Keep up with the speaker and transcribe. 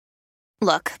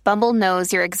Look, Bumble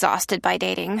knows you're exhausted by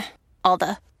dating. All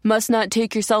the must not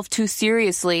take yourself too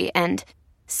seriously and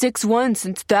 6'1"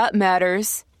 since that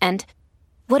matters. And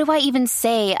what do I even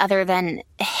say other than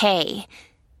hey?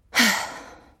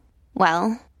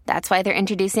 Well, that's why they're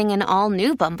introducing an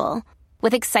all-new Bumble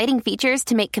with exciting features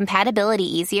to make compatibility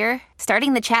easier,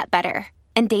 starting the chat better,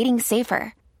 and dating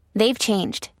safer. They've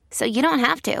changed, so you don't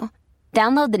have to.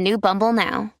 Download the new Bumble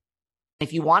now.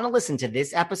 If you want to listen to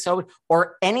this episode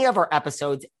or any of our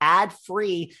episodes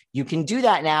ad-free, you can do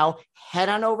that now. Head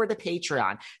on over to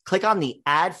Patreon. Click on the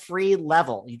ad-free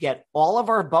level. You get all of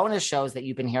our bonus shows that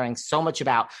you've been hearing so much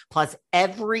about. Plus,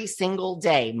 every single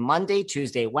day, Monday,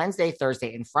 Tuesday, Wednesday,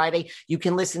 Thursday, and Friday, you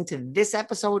can listen to this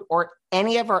episode or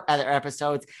any of our other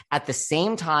episodes at the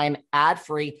same time,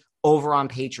 ad-free, over on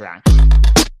Patreon.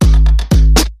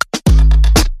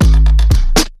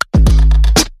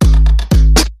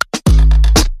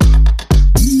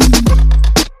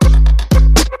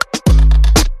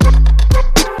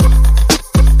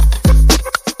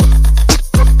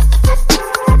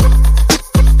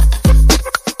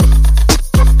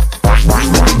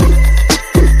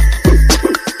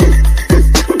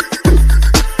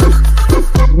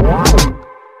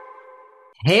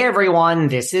 Hey everyone,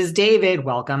 this is David.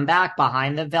 Welcome back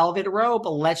behind the velvet rope.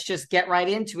 Let's just get right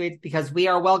into it because we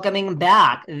are welcoming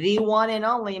back the one and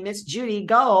only Miss Judy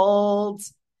Gold.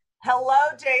 Hello,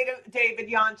 David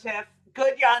Yontif.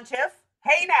 Good Yontif.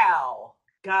 Hey now.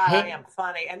 God, hey. I am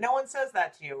funny. And no one says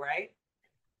that to you, right?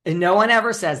 No one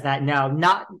ever says that. No,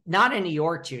 not in New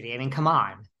York, Judy. I mean, come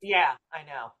on. Yeah, I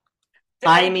know.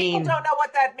 People don't know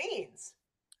what that means.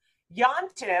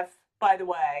 Yontif, by the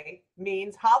way,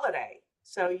 means holiday.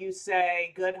 So you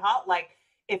say good like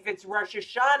if it's Rosh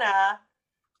Hashanah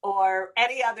or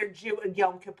any other Jew,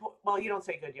 Yom Kippur. Well, you don't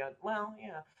say good Yom. Well,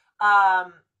 yeah.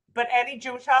 But any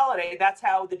Jewish holiday, that's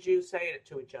how the Jews say it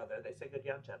to each other. They say good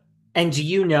Yom Tov. And do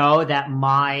you know that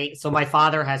my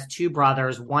father has two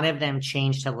brothers. One of them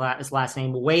changed his last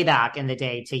name way back in the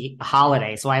day to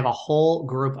Holiday. So I have a whole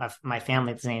group of my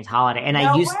family that's named Holiday. And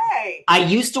I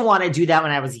used to want to do that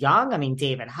when I was young. I mean,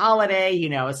 David Holiday,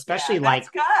 especially that's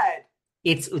good.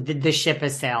 It's the ship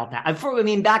has sailed now. I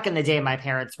mean, back in the day, my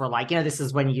parents were like, this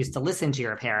is when you used to listen to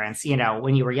your parents,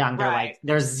 when you were young. They're like,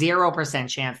 there's 0%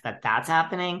 chance that that's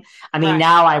happening. I mean,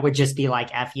 now I would just be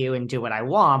like, F you and do what I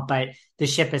want, but the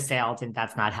ship has sailed and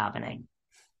that's not happening.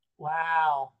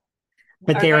 Wow.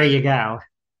 But there you go.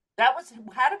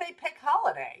 How did they pick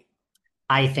Holiday?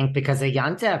 I think because of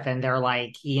Yontif, and they're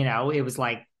like, it was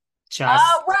like,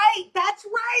 Oh, right. That's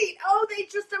right. Oh,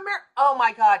 oh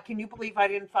my God. Can you believe I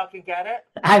didn't fucking get it?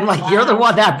 I'm like, You're the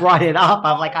one that brought it up.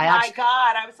 I'm like, my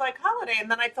God. I was like, Holiday. And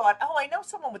then I thought, I know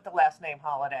someone with the last name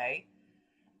Holiday.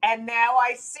 And now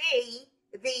I see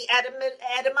the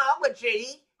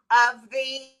etymology of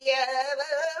the,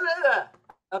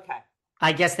 okay.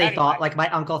 I guess they thought, like my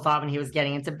uncle thought when he was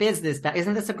getting into business,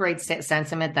 isn't this a great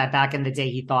sentiment that back in the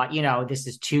day he thought, this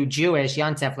is too Jewish,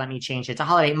 Yontif, let me change it to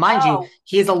Holiday. Mind you,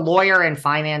 he's a lawyer in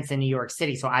finance in New York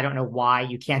City, so I don't know why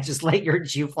you can't just let your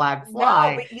Jew flag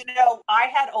fly. No, but I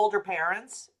had older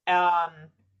parents.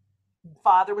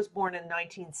 Father was born in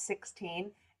 1916,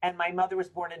 and my mother was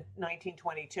born in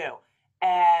 1922.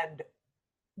 And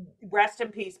rest in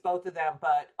peace, both of them,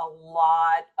 but a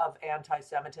lot of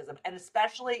anti-Semitism. And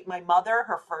especially my mother,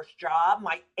 her first job,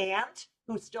 my aunt,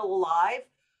 who's still alive,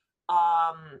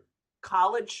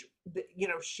 college,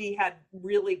 she had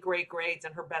really great grades,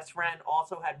 and her best friend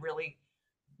also had really,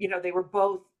 they were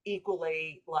both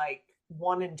equally like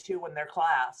 1 and 2 in their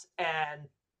class. And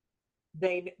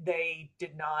they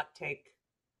did not take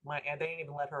they didn't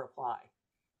even let her apply.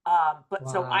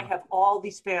 So I have all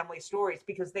these family stories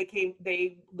because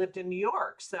they lived in New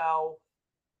York. So,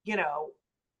 there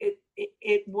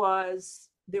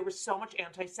was so much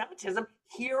anti-Semitism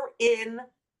here in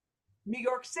New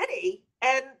York City.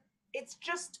 And it's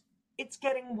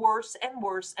getting worse and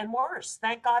worse and worse.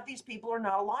 Thank God these people are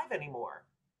not alive anymore.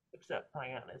 Except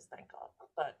Diane is, thank God.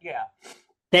 But yeah.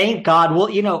 Thank God.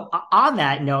 Well, on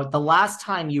that note, the last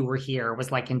time you were here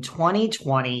was like in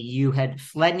 2020. You had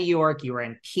fled New York. You were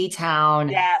in P-Town.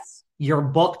 Yes. Your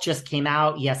book just came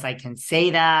out. Yes, I Can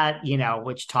Say That,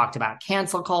 which talked about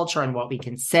cancel culture and what we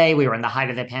can say. We were in the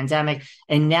height of the pandemic.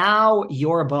 And now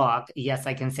your book, Yes,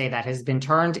 I Can Say That, has been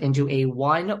turned into a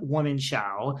one-woman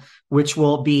show, which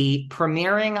will be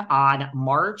premiering on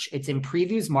March. It's in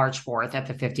previews March 4th at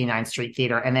the 59th Street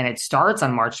Theater. And then it starts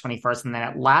on March 21st, and then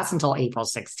it lasts until April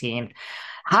 16th.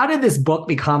 How did this book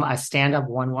become a stand-up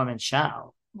one-woman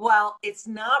show? Well, it's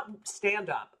not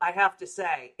stand-up, I have to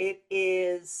say. It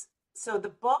is So the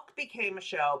book became a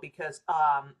show because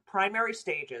Primary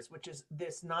Stages, which is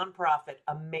this nonprofit,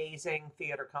 amazing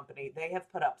theater company, they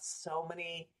have put up so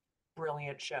many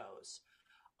brilliant shows.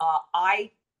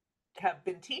 I have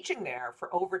been teaching there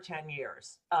for over 10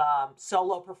 years,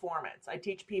 solo performance. I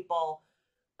teach people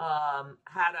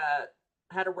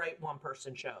how to write one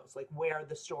person shows, like where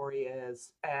the story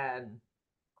is. And,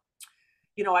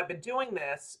 I've been doing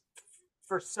this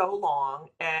for so long,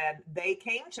 and they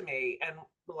came to me and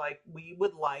like, we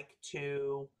would like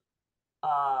to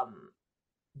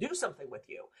do something with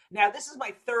you. Now, this is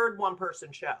my third one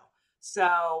person show.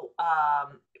 So,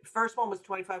 first one was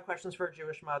 25 Questions for a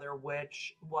Jewish Mother,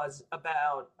 which was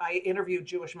about, I interviewed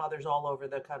Jewish mothers all over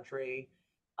the country.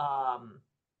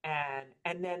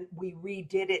 And then we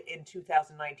redid it in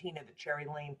 2019 at the Cherry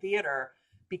Lane Theater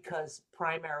because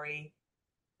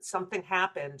something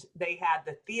happened. They had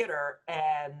the theater,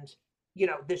 and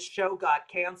this show got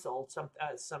canceled,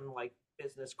 some like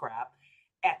business crap.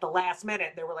 At the last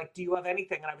minute, they were like, "Do you have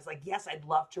anything?" And I was like, "Yes, I'd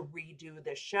love to redo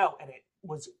this show." And it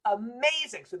was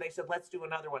amazing. So they said, "Let's do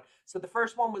another one." So the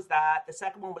first one was that. The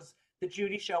second one was The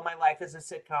Judy Show: My Life as a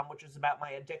Sitcom, which was about my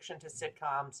addiction to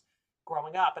sitcoms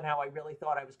growing up and how I really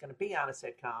thought I was going to be on a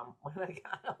sitcom when I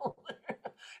got older.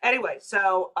 Anyway,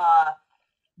 so I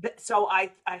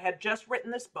had just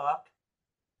written this book,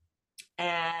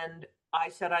 and I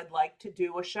said I'd like to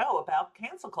do a show about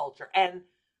cancel culture. And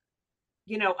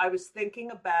I was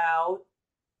thinking about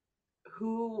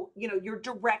who, the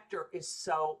director is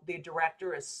so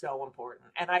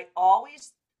important. And I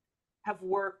always have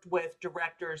worked with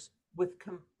directors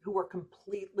who were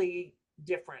completely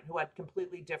different, who had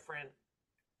completely different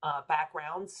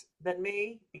backgrounds than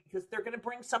me, because they're going to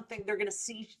bring something, they're going to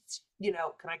see, can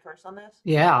I curse on this?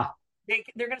 Yeah.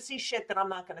 They're going to see shit that I'm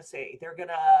not going to see. They're going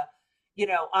to,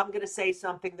 I'm going to say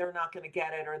something, they're not going to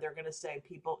get it, or they're going to say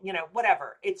people,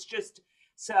 whatever. It's just,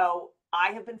 so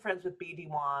I have been friends with BD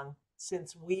Wong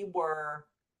since we were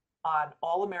on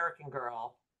All American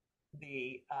Girl,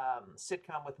 the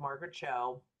sitcom with Margaret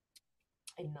Cho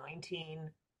in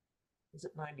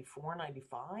 94,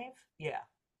 95? Yeah.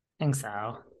 I think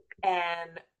so.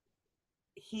 And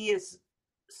he's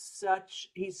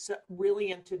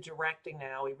really into directing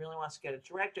now. He really wants to get into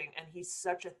directing, and he's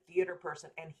such a theater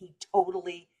person, and he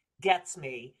totally gets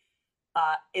me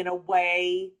in a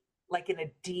way, like in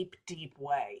a deep, deep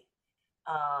way.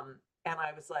 And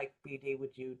I was like, BD,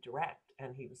 would you direct?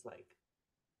 And he was like,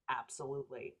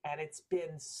 absolutely. And it's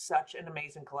been such an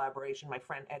amazing collaboration. My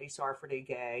friend Eddie Sarfati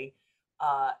Gay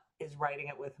is writing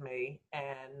it with me,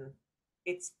 and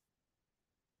it's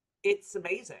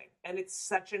amazing, and it's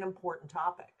such an important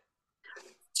topic.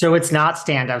 So it's not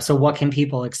stand-up. So what can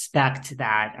people expect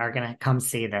that are going to come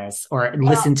see this or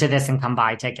listen to this and come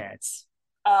buy tickets?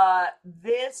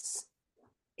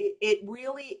 It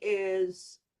really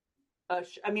is.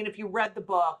 I mean, if you read the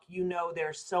book,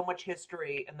 there's so much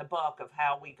history in the book of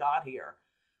how we got here.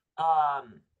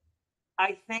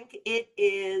 I think it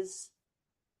is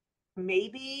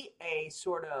maybe a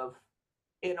sort of,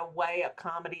 in a way, a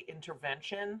comedy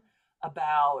intervention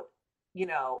about,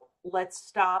 let's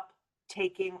stop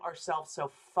taking ourselves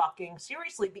so fucking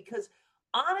seriously, because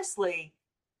honestly,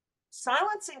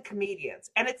 silencing comedians,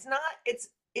 and it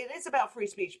is about free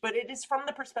speech, but it is from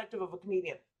the perspective of a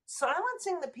comedian.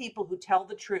 Silencing the people who tell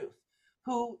the truth,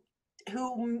 who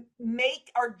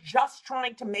are just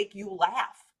trying to make you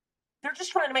laugh. They're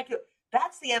just trying to make you,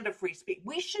 that's the end of free speech.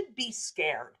 We should be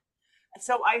scared.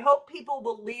 So I hope people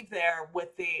will leave there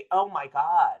with the, oh my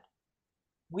God,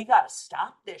 we got to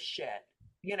stop this shit,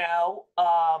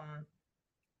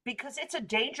 because it's a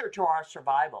danger to our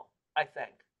survival, I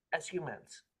think, as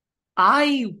humans.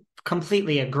 I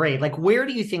completely agree. Like, where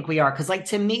do you think we are? Because, like,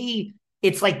 to me,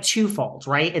 it's like twofold,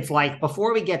 right? It's like,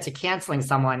 before we get to canceling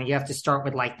someone, you have to start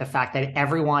with like the fact that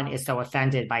everyone is so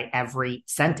offended by every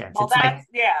sentence. Well,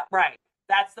 yeah, right.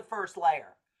 That's the first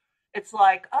layer. It's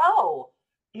like, oh,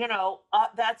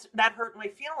 that hurt my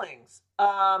feelings.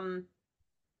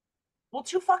 Well,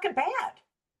 too fucking bad.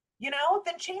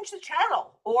 Then change the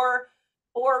channel, or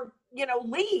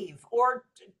leave, or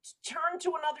turn to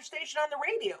another station on the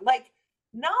radio. Like,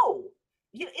 no,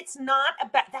 it's not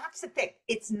about, that's the thing.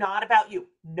 It's not about you.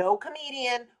 No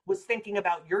comedian was thinking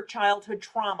about your childhood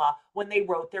trauma when they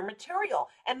wrote their material.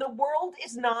 And the world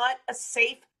is not a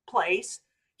safe place.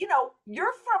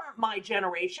 You're from my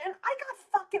generation. I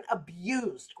got fucking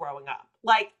abused growing up.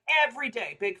 Like, every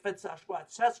day, Bigfoot,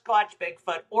 Sasquatch,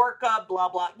 Bigfoot, Orca, blah,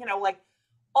 blah, like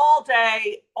all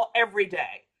day, every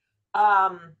day.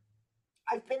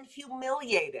 I've been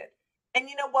humiliated. And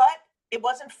you know what? It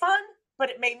wasn't fun, but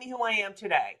it made me who I am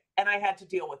today. And I had to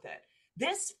deal with it.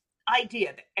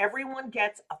 idea that everyone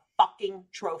gets a fucking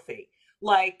trophy.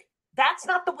 Like, that's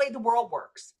not the way the world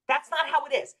works. That's not how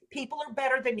it is. People are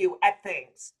better than you at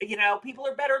things. You know, people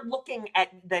are better looking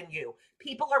than you.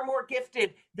 People are more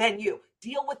gifted than you.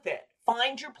 Deal with it.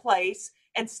 Find your place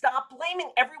and stop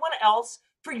blaming everyone else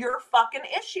for your fucking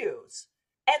issues.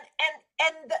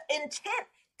 And the intent,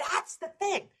 that's the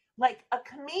thing. Like, a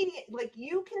comedian, like,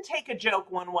 you can take a joke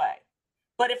one way,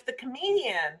 but if the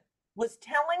comedian was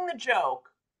telling the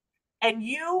joke and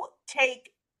you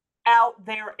take out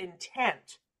their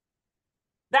intent,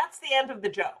 that's the end of the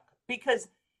joke. Because,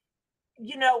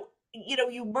 you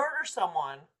murder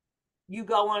someone, you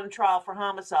go on trial for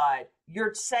homicide,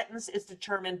 your sentence is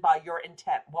determined by your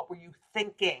intent. What were you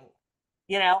thinking?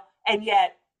 And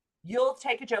yet you'll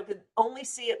take a joke and only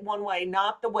see it one way,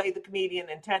 not the way the comedian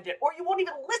intended, or you won't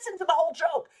even listen to the whole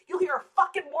joke. You'll hear a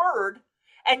fucking word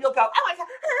and you'll go, oh my God,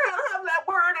 that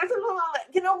word is,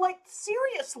 like,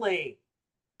 seriously,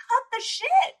 cut the shit.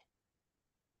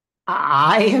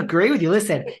 I agree with you.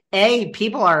 Listen,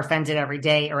 people are offended every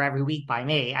day or every week by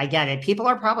me. I get it. People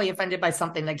are probably offended by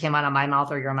something that came out of my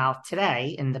mouth or your mouth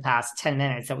today in the past 10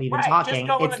 minutes that we've been talking.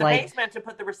 Just go into the basement to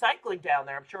put the recycling down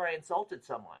there. I'm sure I insulted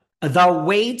someone. The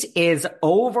wait is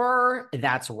over.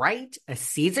 That's right.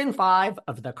 Season 5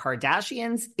 of The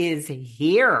Kardashians is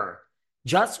here.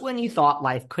 Just when you thought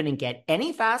life couldn't get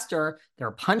any faster,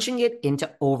 they're punching it into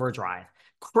overdrive.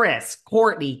 Kris,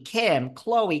 Kourtney, Kim,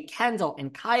 Khloé, Kendall,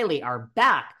 and Kylie are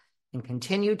back and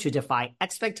continue to defy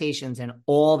expectations in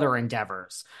all their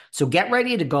endeavors. So get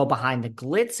ready to go behind the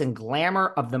glitz and glamour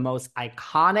of the most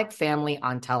iconic family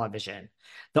on television.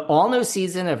 The all-new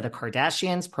season of The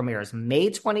Kardashians premieres May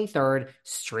 23rd,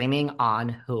 streaming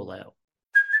on Hulu.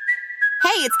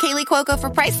 Hey, it's Kaylee Cuoco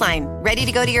for Priceline. Ready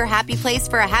to go to your happy place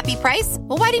for a happy price?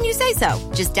 Well, why didn't you say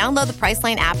so? Just download the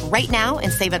Priceline app right now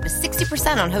and save up to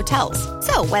 60% on hotels.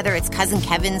 So whether it's Cousin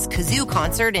Kevin's Kazoo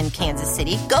Concert in Kansas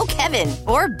City, go Kevin,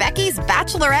 or Becky's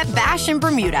Bachelorette Bash in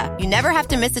Bermuda, you never have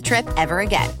to miss a trip ever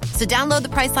again. So download the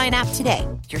Priceline app today.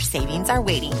 Your savings are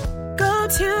waiting. Go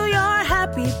to your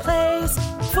happy place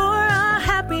for a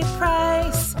happy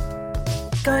price.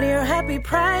 Go to your happy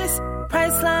price,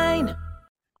 Priceline.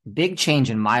 Big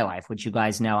change in my life, which you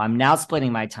guys know. I'm now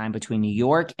splitting my time between New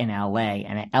York and LA,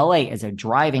 and LA is a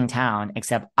driving town,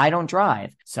 except I don't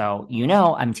drive. So,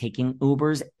 I'm taking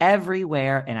Ubers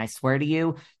everywhere, and I swear to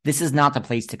you, this is not the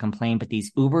place to complain, but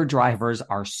these Uber drivers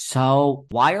are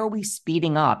why are we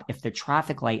speeding up if the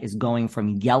traffic light is going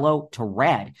from yellow to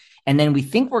red? And then we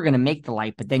think we're going to make the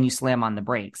light, but then you slam on the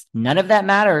brakes. None of that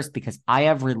matters because I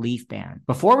have Relief Band.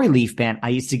 Before Relief Band, I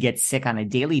used to get sick on a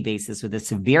daily basis with a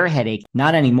severe headache.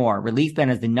 Not anymore. Relief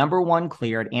Band is the #1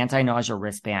 cleared anti-nausea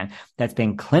wristband that's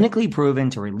been clinically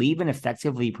proven to relieve and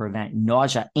effectively prevent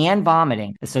nausea and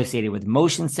vomiting associated with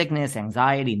motion sickness,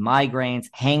 anxiety,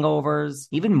 migraines, hangovers,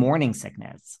 even morning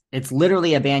sickness. It's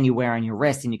literally a band you wear on your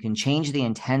wrist, and you can change the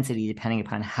intensity depending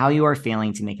upon how you are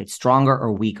feeling to make it stronger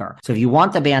or weaker. So if you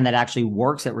want the band that actually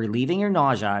works at relieving your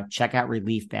nausea, check out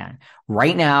Relief Band.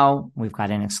 Right now, we've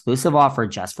got an exclusive offer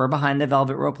just for Behind the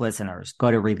Velvet Rope listeners. Go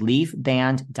to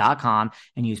reliefband.com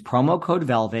and use promo code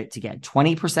VELVET to get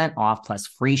 20% off plus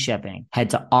free shipping.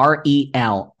 Head to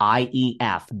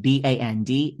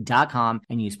reliefband.com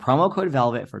and use promo code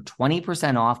VELVET for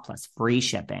 20% off plus free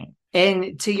shipping.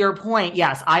 And to your point,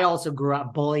 yes, I also grew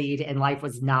up bullied and life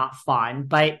was not fun,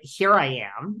 but here I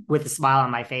am with a smile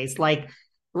on my face.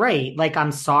 Right.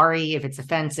 I'm sorry if it's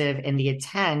offensive and the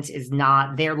intent is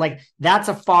not there. That's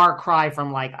a far cry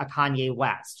from a Kanye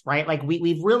West, right?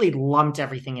 We've really lumped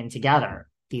everything in together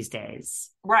these days.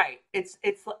 Right. It's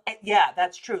yeah,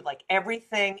 that's true.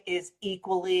 Everything is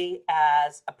equally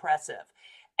as oppressive,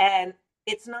 and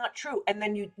it's not true. And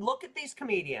then you look at these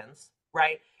comedians,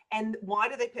 right? And why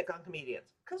do they pick on comedians?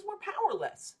 Because we're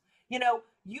powerless.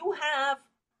 You have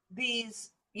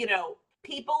these,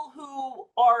 people who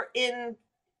are in,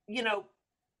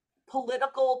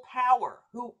 political power,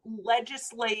 who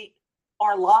legislate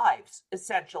our lives,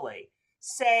 essentially,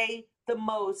 say the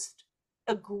most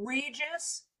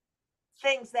egregious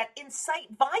things that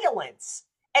incite violence.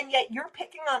 And yet you're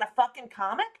picking on a fucking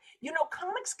comic?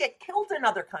 Comics get killed in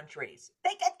other countries.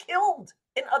 They get killed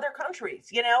in other countries,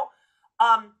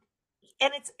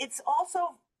 and it's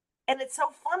also, and it's so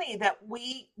funny that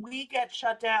we get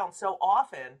shut down so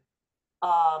often,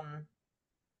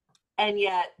 and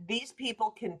yet these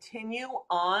people continue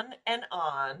on and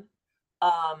on.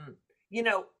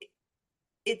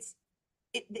 It's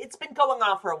been going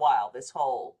on for a while, this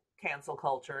whole cancel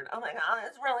culture, and oh my God,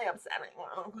 it's really upsetting.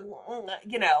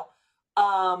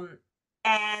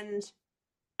 And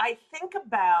I think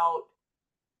about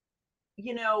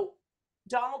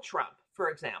Donald Trump, for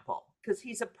example, because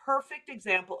he's a perfect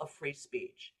example of free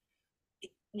speech.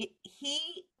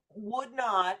 He would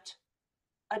not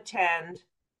attend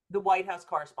the White House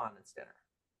Correspondents' Dinner,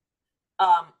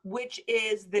 which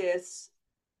is this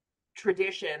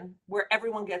tradition where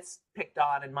everyone gets picked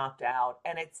on and mocked out,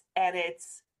 and it's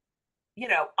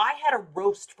I had a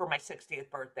roast for my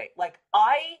 60th birthday. Like,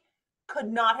 I could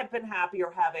not have been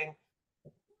happier having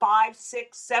 5,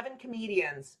 6, 7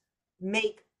 comedians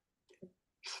make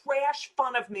trash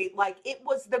fun of me. Like, it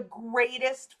was the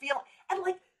greatest feeling. And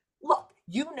like, look,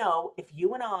 if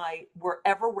you and I were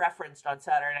ever referenced on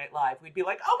Saturday Night Live, we'd be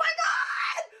like, oh my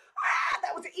God,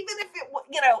 that was, even if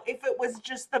if it was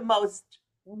just the most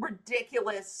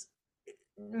ridiculous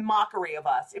mockery of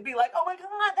us, it'd be like, oh my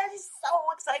God, that is so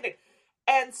exciting.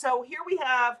 And so here we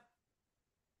have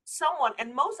someone,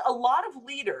 and a lot of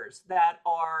leaders that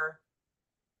are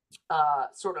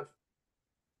sort of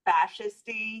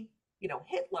fascisty,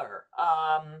 Hitler,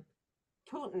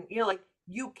 Putin, like,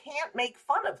 you can't make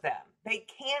fun of them. They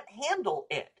can't handle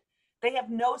it. They have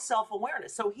no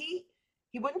self-awareness. So he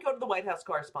wouldn't go to the White House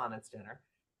Correspondents' Dinner.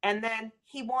 And then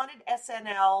he wanted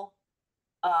SNL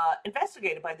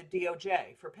investigated by the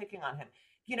DOJ for picking on him.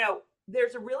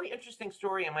 There's a really interesting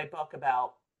story in my book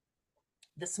about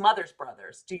the Smothers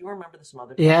Brothers. Do you remember the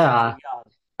Smothers Brothers? Yeah.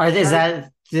 Is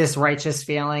that this righteous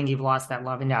feeling? You've lost that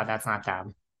love? No, that's not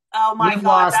them. Oh my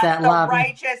God, that's the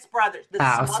Righteous Brothers. The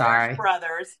Smothers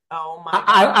Brothers. Oh my God.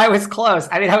 I was close.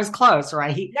 I mean, I was close,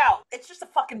 right? No, it's just the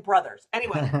fucking brothers.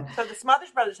 Anyway, so the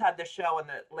Smothers Brothers had this show in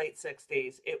the late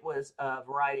 60s. It was a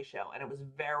variety show, and it was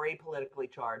very politically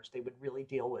charged. They would really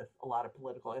deal with a lot of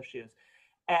political issues.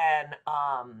 And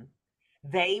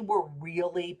they were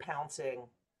really pouncing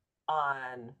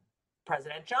on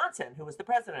President Johnson, who was the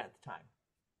president at the time.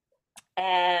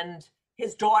 And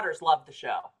his daughters loved the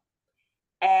show.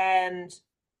 And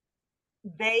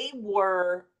they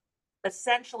were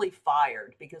essentially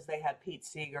fired because they had Pete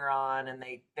Seeger on, and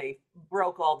they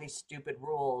broke all these stupid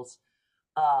rules.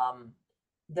 And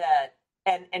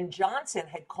Johnson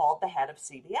had called the head of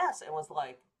CBS and was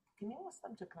like, can you ask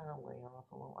them to kind of lay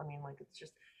off a little? I mean, like, it's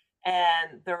just,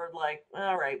 and they're like,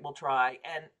 all right, we'll try.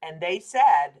 And they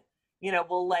said,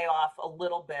 we'll lay off a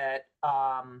little bit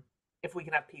if we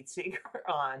can have Pete Seeger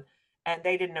on. And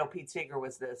they didn't know Pete Seeger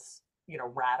was this,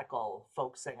 radical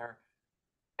folk singer.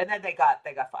 And then they got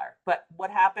fired. But what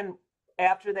happened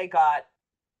after they got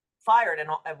fired and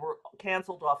were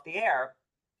canceled off the air,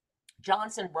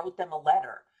 Johnson wrote them a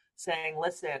letter saying,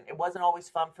 listen, it wasn't always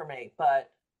fun for me,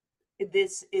 but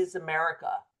this is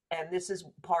America, and this is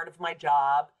part of my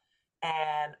job.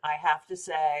 And I have to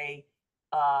say,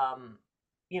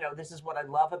 this is what I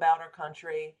love about our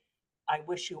country. I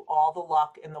wish you all the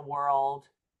luck in the world.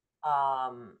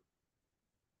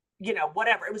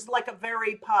 Whatever. It was like a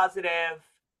very positive,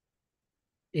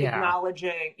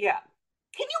 acknowledging. Yeah.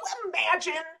 Can you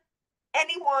imagine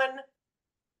anyone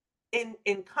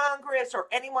in Congress or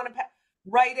anyone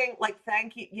writing like,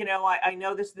 thank you, I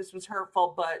know this was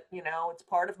hurtful, but it's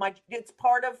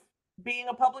part of being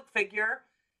a public figure,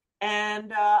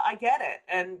 and I get it,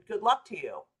 and good luck to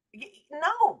you.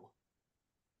 No.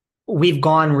 We've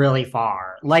gone really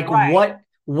far. Like, right.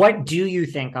 What do you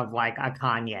think of like a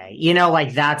Kanye?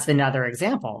 Like, that's another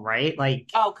example, right? Like,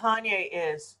 oh, Kanye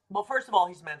is, well, first of all,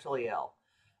 he's mentally ill.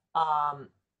 I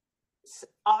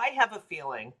have a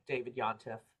feeling, David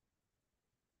Yontef,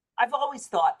 I've always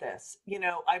thought this,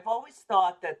 I've always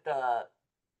thought that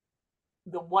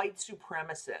the white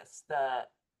supremacists, the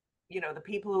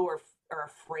people who are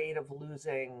afraid of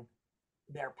losing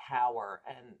their power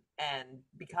and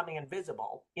becoming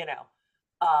invisible,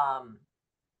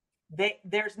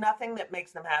 there's nothing that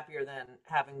makes them happier than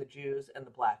having the Jews and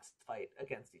the blacks fight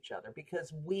against each other,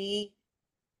 because we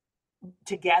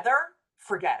together,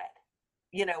 forget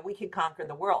it. We can conquer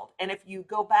the world. And if you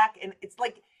go back, and it's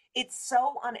like, it's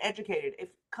so uneducated. If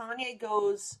Kanye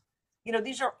goes,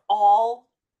 these are all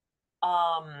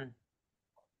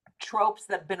tropes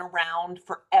that have been around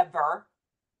forever.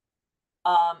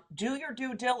 Do your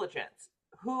due diligence.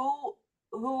 Who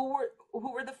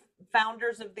were the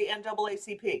founders of the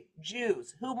NAACP?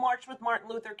 Jews. Who marched with Martin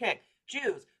Luther King?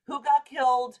 Jews. Who got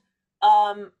killed,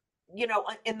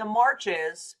 in the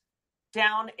marches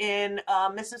down in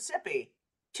Mississippi?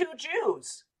 2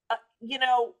 Jews.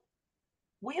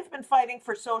 We have been fighting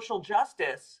for social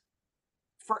justice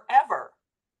forever.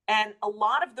 And a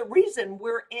lot of the reason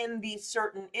we're in these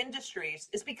certain industries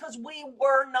is because we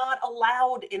were not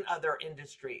allowed in other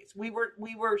industries. We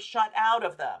were shut out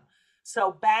of them.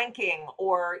 So banking,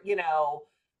 or,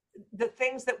 the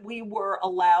things that we were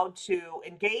allowed to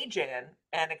engage in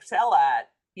and excel at,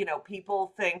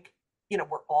 people think,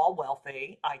 we're all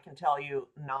wealthy. I can tell you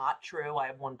not true. I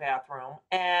have one bathroom.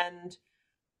 And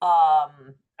I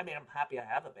mean, I'm happy I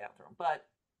have a bathroom, but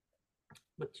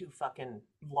with two fucking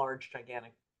large,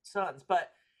 gigantic sons.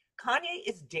 But Kanye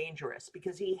is dangerous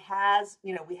because he has,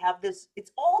 we have this,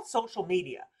 it's all social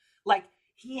media. Like,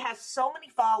 he has so many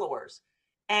followers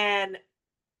and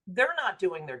they're not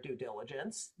doing their due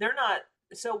diligence. They're not.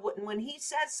 So when he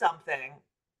says something,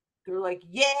 they're like,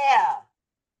 yeah.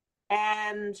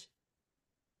 And,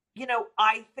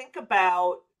 I think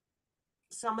about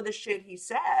some of the shit he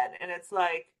said, and it's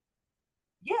like,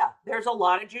 yeah, there's a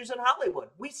lot of Jews in Hollywood.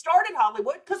 We started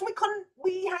Hollywood because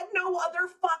we had no other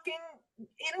fucking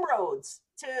inroads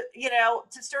to,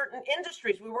 to certain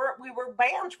industries. We were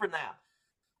banned from that.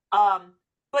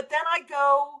 But then I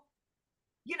go,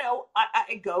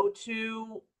 I go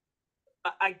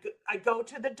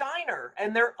to the diner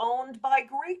and they're owned by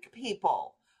Greek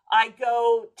people. I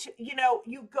go to,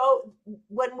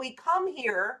 when we come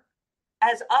here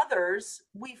as others,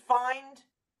 we find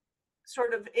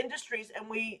sort of industries and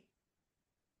we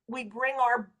bring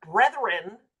our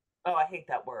brethren. Oh, I hate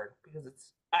that word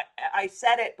because I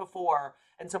said it before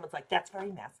and someone's like, that's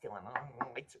very masculine.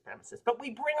 White supremacist. But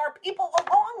we bring our people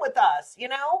along with us,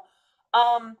 and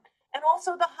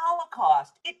also the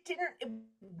Holocaust. It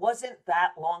wasn't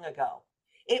that long ago.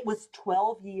 It was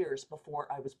 12 years before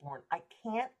I was born. I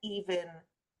can't even,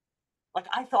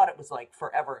 I thought it was like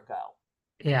forever ago.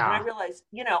 Yeah. And I realized,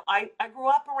 I grew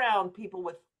up around people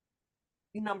with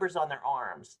numbers on their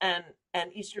arms and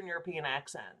Eastern European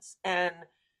accents. And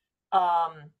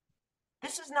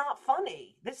this is not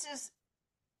funny. This is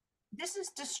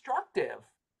destructive.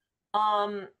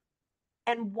 And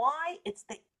why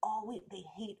they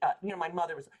hate us. My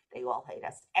mother was, they all hate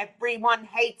us. Everyone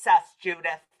hates us,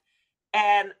 Judith.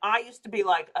 And I used to be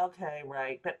like, okay,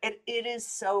 right. But it is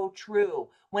so true.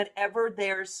 Whenever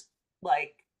there's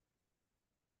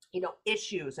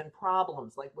issues and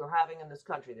problems like we're having in this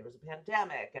country, there was a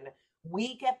pandemic and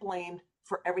we get blamed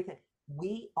for everything.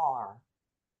 We are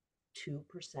 2%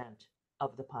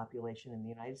 of the population in the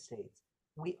United States.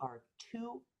 We are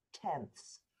 0.2%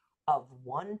 of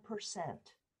 1%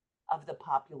 of the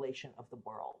population of the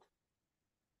world.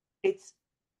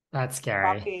 That's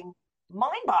scary. Fucking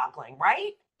mind-boggling,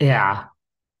 right? Yeah.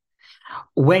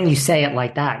 When you say it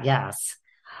like that, yes.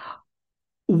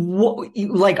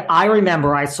 I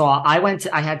remember I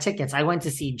had tickets. I went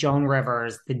to see Joan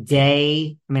Rivers the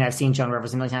day, I've seen Joan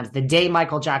Rivers a million times, the day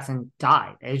Michael Jackson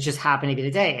died. It just happened to be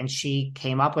the day. And she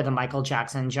came up with a Michael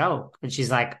Jackson joke. And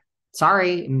she's like,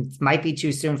 sorry, it might be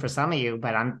too soon for some of you,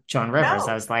 but I'm Joan Rivers.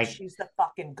 No, I was like, she's the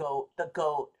fucking goat,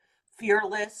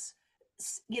 fearless.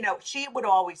 She would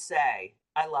always say,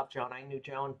 I love Joan. I knew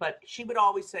Joan, but she would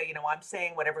always say, I'm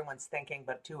saying what everyone's thinking,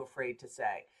 but too afraid to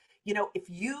say. If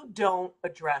you don't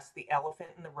address the elephant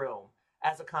in the room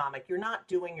as a comic, you're not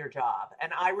doing your job.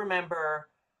 And I remember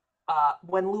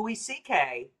when Louis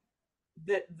C.K.,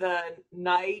 the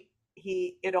night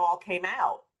it all came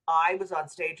out, I was on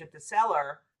stage at the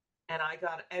Cellar, and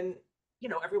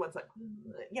everyone's like,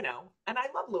 and I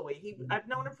love Louis. I've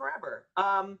known him forever.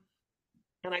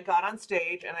 And I got on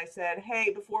stage and I said,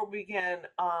 hey, before we begin,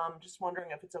 just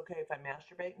wondering if it's okay if I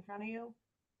masturbate in front of you.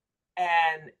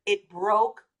 And it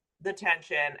broke the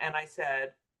tension. And I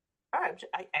said, all right,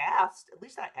 at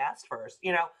least I asked first,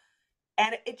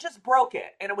 and it just broke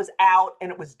it. And it was out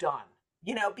and it was done,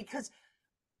 because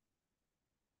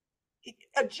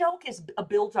a joke is a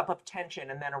buildup of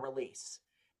tension and then a release.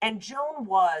 And Joan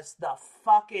was the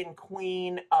fucking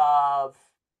queen of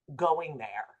going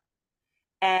there.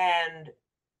 And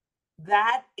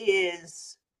that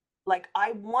is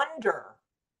I wonder,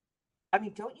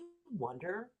 don't you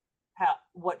wonder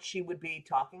what she would be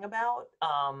talking about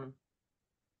on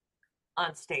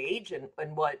stage and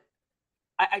what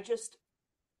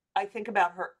I think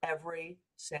about her every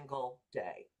single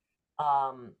day.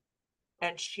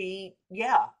 And she,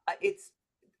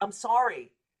 I'm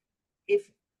sorry.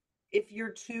 If you're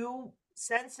too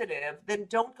sensitive, then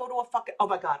don't go to a fucking, oh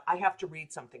my God, I have to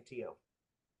read something to you.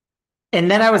 And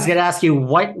then I was going to ask you,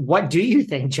 what do you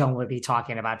think Joan would be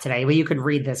talking about today? Well, you could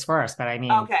read this first, but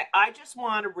okay, I just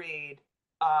want to read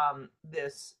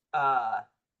this.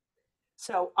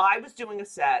 So I was doing a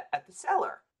set at the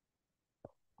Cellar.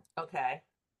 Okay.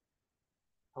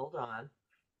 Hold on.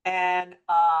 And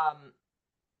I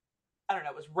don't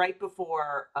know, it was right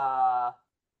before oh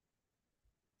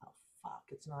fuck,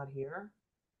 it's not here.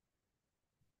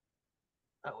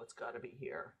 Oh, it's got to be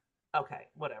here. Okay,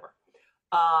 whatever.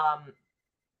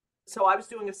 So I was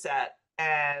doing a set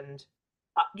and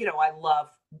I love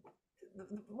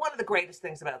one of the greatest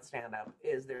things about stand-up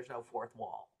is there's no fourth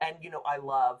wall. And, I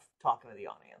love talking to the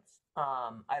audience.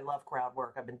 I love crowd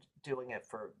work. I've been doing it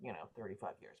for,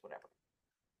 35 years, whatever,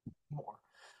 more.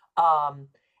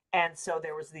 And so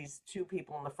there was these two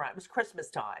people in the front. It was Christmas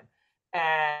time.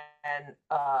 And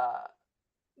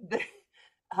the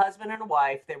husband and a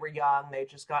wife, they were young. They'd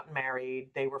just gotten married.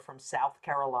 They were from South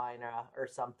Carolina or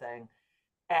something.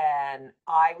 And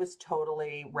I was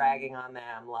totally ragging on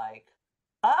them like,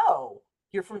 oh,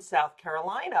 you're from South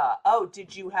Carolina. Oh,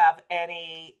 did you have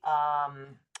any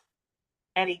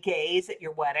gays at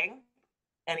your wedding?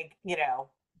 Any,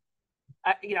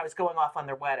 I was going off on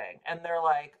their wedding. And they're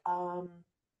like,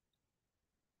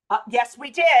 yes, we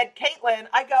did. Caitlin.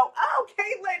 I go, oh,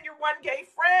 Caitlin, your one gay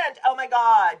friend. Oh my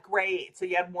God, great. So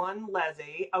you had one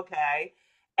leslie. Okay.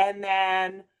 And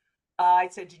then I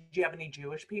said, did you have any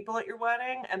Jewish people at your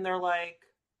wedding? And they're like,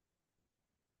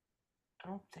 I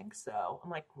don't think so.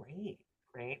 I'm like, great.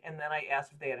 And then I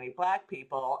asked if they had any black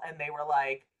people, and they were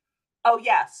like, oh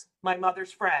yes, my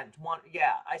mother's friend.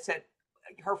 Yeah. I said,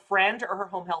 her friend or her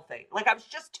home health aide? Like, I was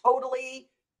just totally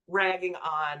ragging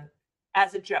on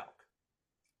as a joke.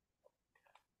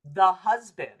 The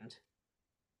husband,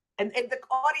 and the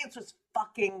audience was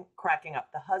fucking cracking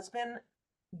up. The husband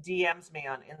DMs me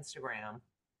on Instagram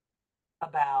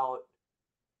about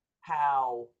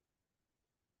how,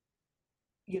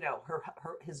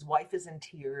 his wife is in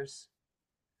tears.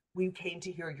 We came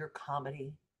to hear your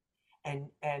comedy,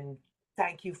 and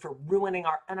thank you for ruining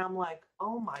and I'm like,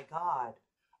 oh my God.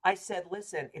 I said,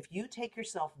 listen, if you take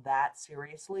yourself that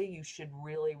seriously, you should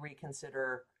really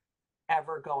reconsider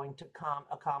ever going to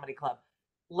a comedy club,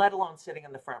 let alone sitting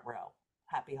in the front row.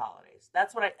 Happy holidays.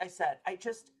 That's what I said. I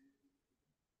just,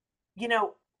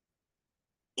 it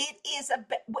is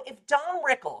if Don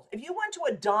Rickles, if you went to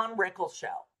a Don Rickles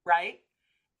show, right?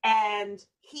 And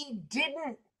he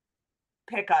didn't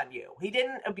pick on you, he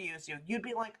didn't abuse you, you'd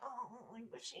be like, oh, I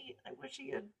wish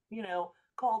he had,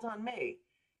 called on me.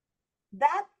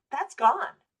 That's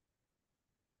gone.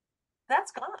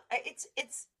 That's gone.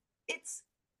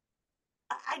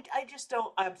 I just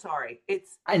don't. I'm sorry.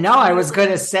 I know. I was going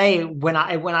to say when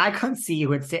I come see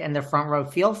you and sit in the front row,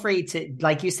 feel free to,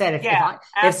 like you said,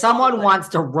 if someone wants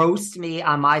to roast me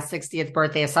on my 60th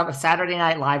birthday, if Saturday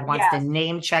Night Live wants to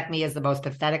name check me as the most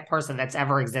pathetic person that's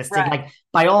ever existed, like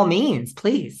by all means,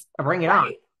 please bring it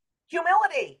on.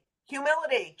 Humility,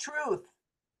 truth.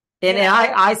 And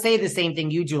I say the same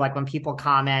thing you do. Like when people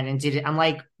comment and did it, I'm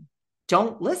like,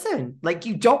 don't listen. Like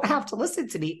you don't have to listen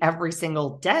to me every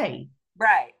single day.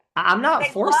 Right. I'm not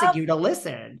forcing you to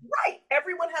listen. Right.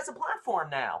 Everyone has a platform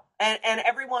now, and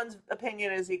everyone's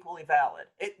opinion is equally valid.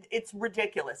 It's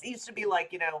ridiculous. It used to be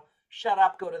like, shut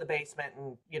up, go to the basement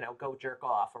and, go jerk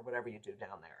off or whatever you do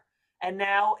down there. And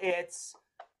now it's,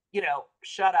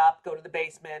 shut up, go to the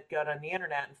basement, go on the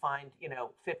internet and find,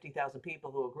 50,000 people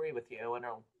who agree with you. And,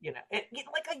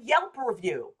 like a Yelp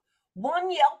review. One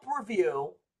Yelp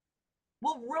review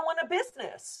will ruin a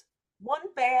business. One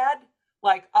bad,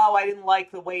 like, oh, I didn't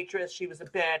like the waitress, she was a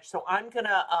bitch, so I'm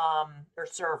gonna, or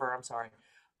server, I'm sorry.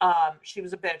 She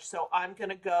was a bitch, so I'm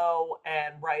gonna go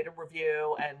and write a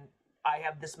review, and I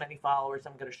have this many followers,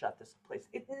 I'm gonna shut this place.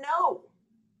 No.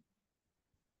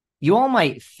 You all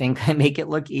might think I make it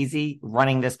look easy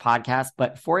running this podcast,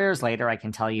 but 4 years later, I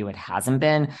can tell you it hasn't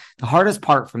been. The hardest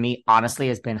part for me, honestly,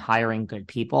 has been hiring good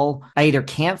people. I either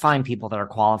can't find people that are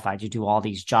qualified to do all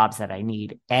these jobs that I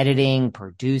need, editing,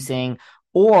 producing,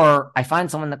 or I find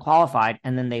someone that qualified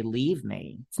and then they leave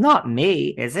me. It's not me,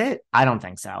 is it? I don't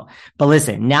think so. But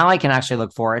listen, now I can actually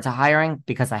look forward to hiring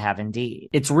because I have Indeed.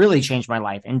 It's really changed my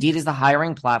life. Indeed is the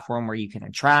hiring platform where you can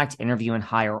attract, interview, and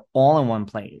hire all in one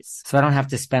place. So I don't have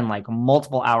to spend like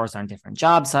multiple hours on different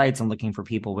job sites and looking for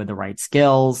people with the right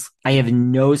skills. I have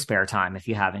no spare time if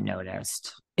you haven't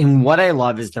noticed. And what I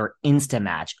love is their Instant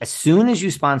Match. As soon as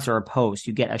you sponsor a post,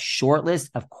 you get a short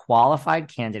list of qualified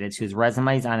candidates whose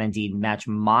resumes on Indeed match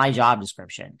my job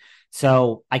description.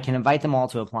 So I can invite them all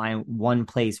to apply in one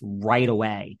place right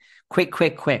away.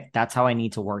 Quick. That's how I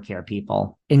need to work here,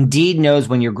 people. Indeed knows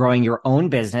when you're growing your own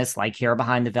business, like here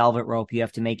behind the velvet rope, you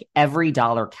have to make every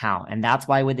dollar count. And that's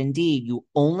why with Indeed, you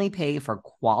only pay for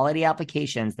quality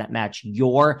applications that match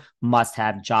your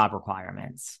must-have job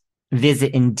requirements.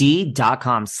 Visit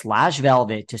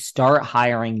Indeed.com/velvet to start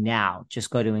hiring now. Just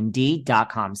go to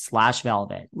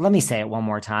Indeed.com/velvet. Let me say it one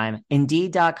more time.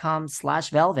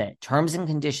 Indeed.com/velvet. Terms and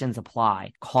conditions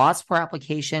apply. Cost per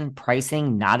application,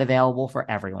 pricing not available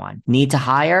for everyone. Need to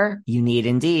hire? You need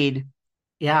Indeed.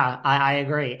 Yeah, I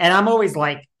agree. And I'm always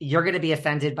like, you're going to be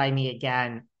offended by me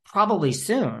again probably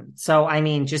soon. So, I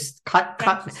mean, just cut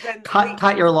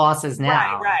your losses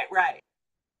now. Right.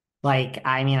 Like,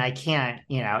 I mean, I can't,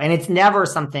 and it's never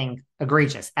something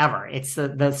egregious ever. It's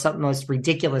the most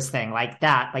ridiculous thing like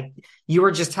that. Like you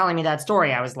were just telling me that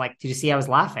story. I was like, did you see I was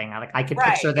laughing? I could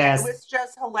Right. picture Yeah, this. it was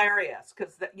just hilarious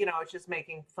because, it's just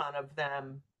making fun of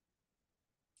them.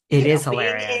 It is being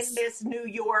hilarious. in this New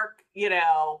York,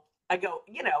 I go,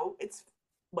 it's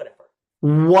whatever.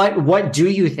 What do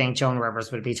you think Joan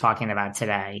Rivers would be talking about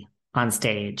today on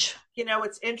stage?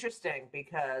 It's interesting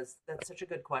because that's such a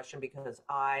good question because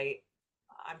I'm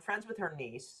friends with her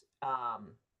niece,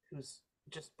 who's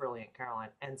just brilliant, Caroline.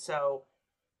 And so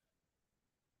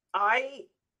I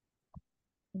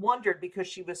wondered because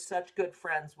she was such good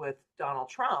friends with Donald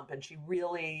Trump and she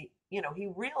really,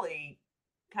 he really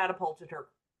catapulted her,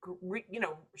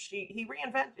 she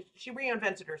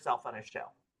reinvented herself on his show.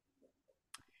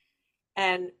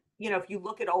 And, if you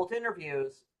look at old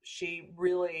interviews, she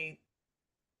really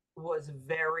was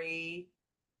very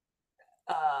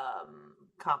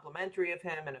complimentary of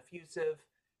him and effusive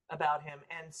about him.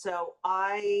 And so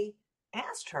I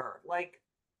asked her, like,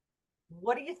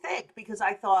 what do you think? Because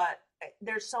I thought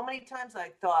there's so many times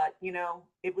I thought,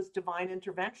 it was divine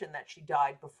intervention that she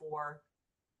died before,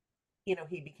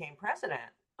 he became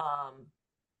president,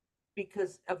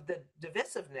 because of the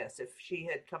divisiveness. If she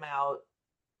had come out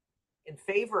in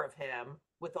favor of him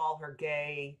with all her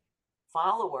gay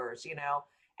followers,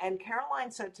 and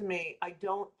Caroline said to me, I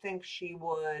don't think she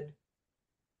would.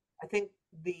 I think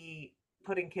the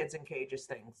putting kids in cages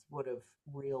things would have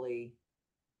really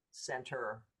sent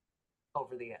her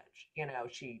over the edge.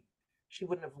 She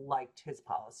wouldn't have liked his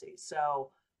policy.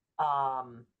 So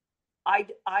I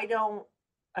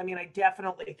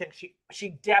definitely think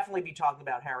she'd definitely be talking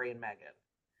about Harry and Meghan.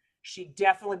 She'd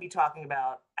definitely be talking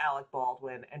about Alec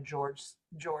Baldwin and George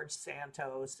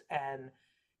Santos and,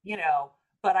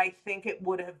 but I think it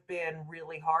would have been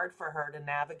really hard for her to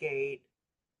navigate,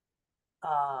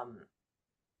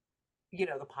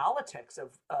 the politics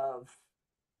of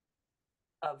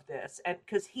this. And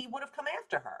because he would have come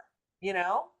after her,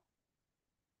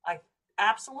 I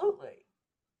absolutely,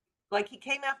 like he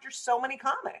came after so many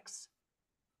comics.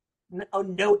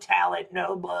 No talent,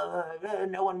 no blah, blah,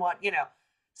 no one want,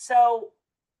 So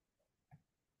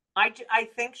I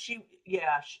think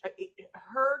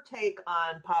her take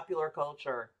on popular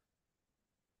culture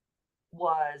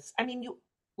was,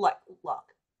 look,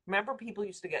 remember people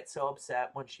used to get so upset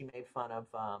when she made fun of,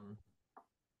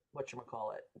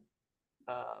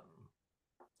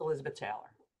 Elizabeth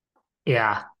Taylor.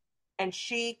 Yeah. And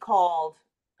she called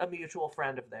a mutual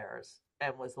friend of theirs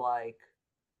and was like,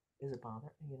 is it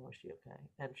bothering you? Is she okay?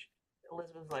 And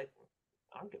Elizabeth was like,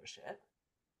 I don't give a shit.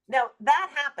 Now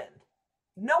that happened.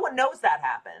 No one knows that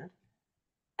happened.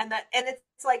 And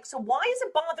it's like, so why is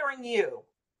it bothering you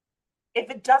if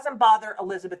it doesn't bother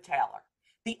Elizabeth Taylor?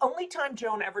 The only time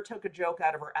Joan ever took a joke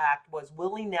out of her act was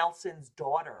Willie Nelson's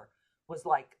daughter was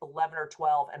like 11 or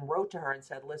 12 and wrote to her and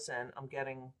said, listen, I'm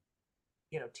getting,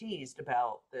 teased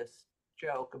about this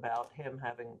joke about him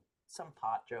having some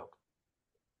pot joke.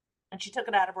 And she took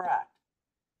it out of her act.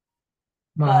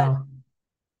 Wow.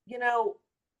 But,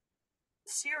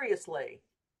 seriously,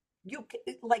 you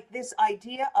like this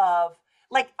idea of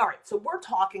like, all right, so we're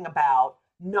talking about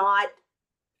not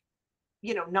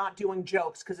doing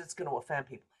jokes because it's going to offend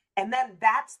people. And then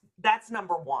that's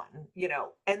number one,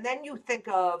 and then you think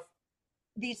of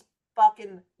these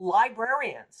fucking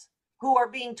librarians who are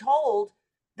being told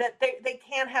that they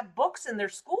can't have books in their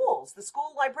schools, the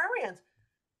school librarians.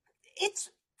 It's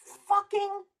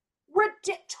fucking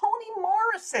ridiculous. Toni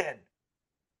Morrison.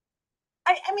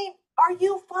 I mean, are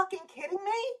you fucking kidding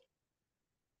me?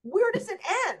 Where does it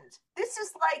end? This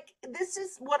is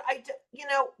what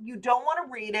you don't want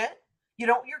to read it. You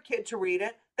don't want your kid to read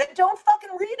it. Then don't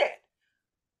fucking read it.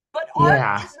 But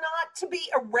art is not to be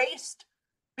erased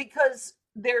because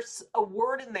there's a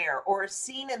word in there or a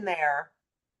scene in there,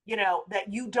 that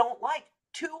you don't like.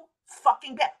 Too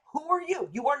fucking bad. Who are you?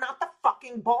 You are not the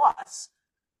fucking boss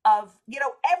of,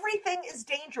 everything is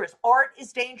dangerous. Art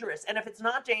is dangerous. And if it's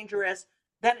not dangerous,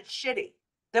 then it's shitty.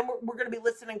 Then we're going to be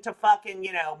listening to fucking,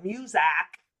 Muzak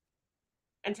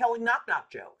and telling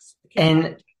knock-knock jokes.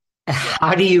 And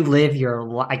how do you live your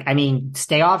life? I mean,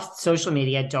 stay off social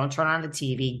media. Don't turn on the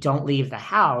TV. Don't leave the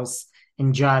house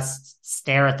and just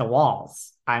stare at the walls.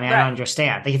 I mean, right. I don't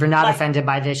understand. Like, if you're not offended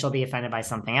by this, you'll be offended by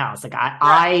something else. Like,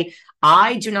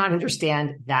 I do not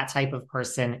understand that type of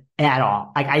person at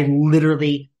all. Like, I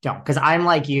literally don't. Because I'm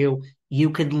like you. You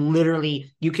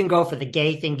can go for the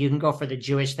gay thing. You can go for the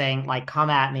Jewish thing. Like, come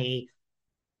at me.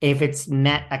 If it's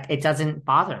meant, like, it doesn't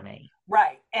bother me.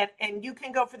 Right. And you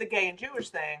can go for the gay and Jewish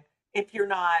thing if you're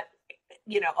not,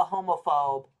 a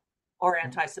homophobe or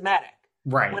anti-Semitic.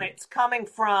 Right. When it's coming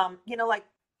from, like,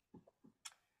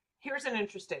 here's an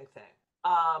interesting thing.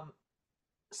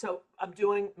 So I'm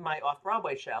doing my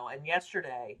off-Broadway show, and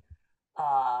yesterday,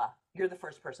 you're the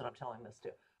first person I'm telling this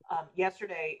to.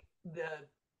 Yesterday, the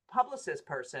publicist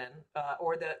person,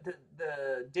 or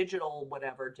the digital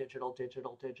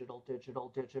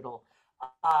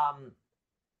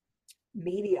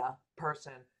media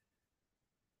person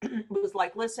was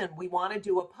like, listen, we want to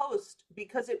do a post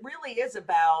because it really is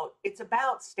it's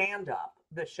about stand-up,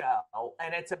 the show,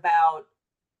 and it's about,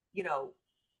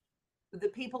 the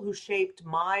people who shaped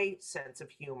my sense of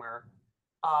humor,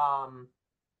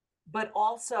 but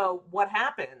also what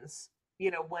happens,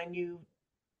 when you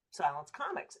silence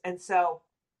comics. And so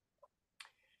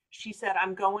she said,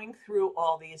 I'm going through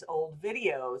all these old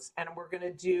videos, and we're going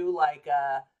to do like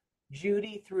a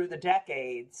Judy through the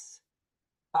decades,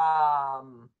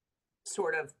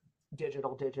 sort of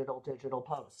digital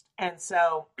post. And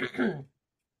so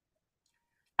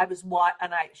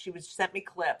she sent me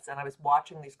clips, and I was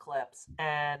watching these clips.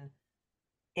 And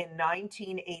in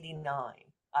 1989,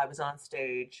 I was on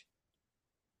stage,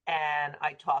 and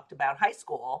I talked about high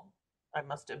school. I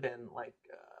must have been like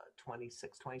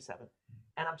 26, 27.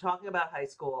 And I'm talking about high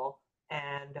school,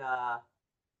 and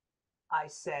I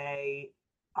say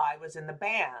I was in the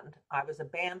band. I was a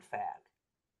band fag.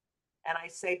 And I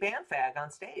say band fag on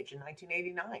stage in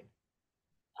 1989,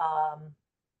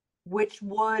 which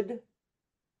would,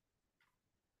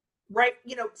 right,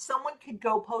 someone could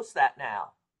go post that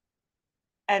now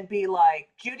and be like,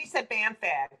 Judy said band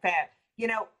fag.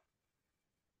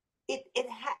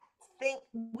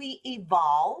 We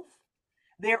evolve.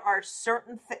 There are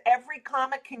certain every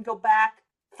comic can go back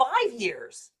 5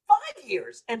 years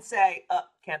and say,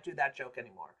 can't do that joke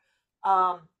anymore.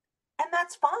 And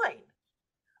that's fine.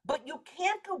 But you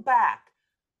can't go back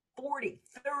 40,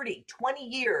 30, 20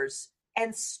 years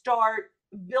and start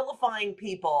vilifying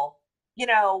people,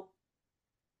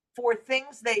 for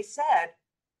things they said.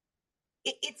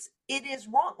 It is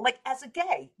wrong. Like, as a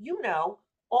gay,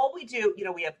 all we do,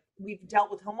 we've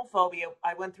dealt with homophobia.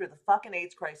 I went through the fucking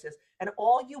AIDS crisis, and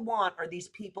all you want are these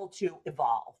people to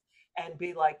evolve and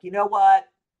be like, you know what?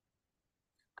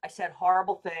 I said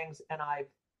horrible things, and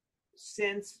I've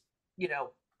since,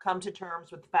 come to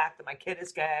terms with the fact that my kid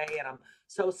is gay, and I'm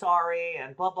so sorry,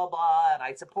 and blah, blah, blah, and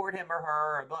I support him or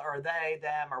her, or they,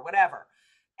 them, or whatever.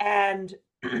 And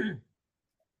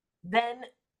then,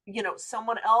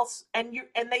 someone else, and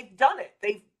they've done it.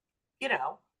 They've,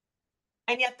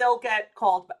 and yet they'll get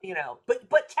called, but 10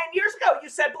 years ago you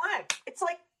said blank. It's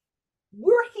like,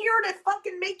 we're here to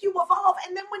fucking make you evolve.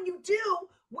 And then when you do,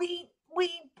 we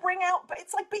bring out,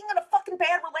 it's like being in a fucking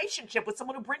bad relationship with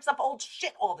someone who brings up old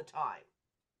shit all the time.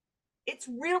 It's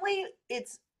really,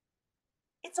 it's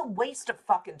a waste of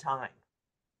fucking time.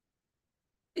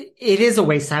 It is a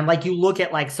waste of time. Like, you look at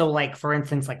for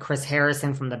instance, like Chris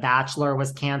Harrison from The Bachelor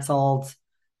was canceled.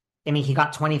 I mean, he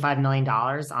got $25 million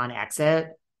on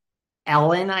exit.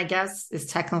 Ellen, I guess,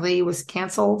 was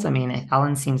canceled. I mean,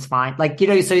 Ellen seems fine. Like,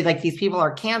 so like these people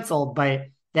are canceled, but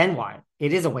then what?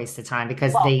 It is a waste of time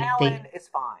because Ellen is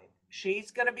fine.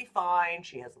 She's gonna be fine.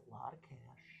 She has a lot of cash.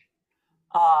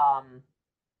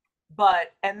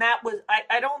 And that was,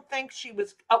 I don't think she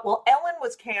was. Ellen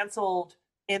was canceled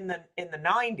in the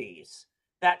 90s.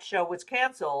 That show was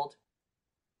canceled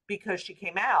because she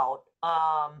came out.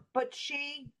 But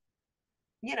she,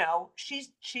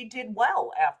 she did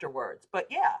well afterwards. But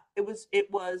yeah, it was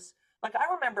like,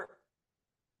 I remember,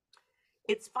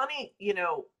 it's funny,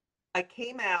 I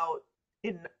came out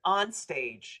on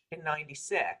stage in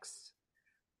 96,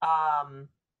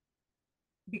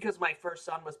 because my first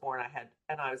son was born.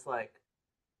 I was like,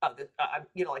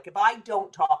 like, if I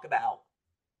don't talk about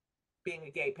being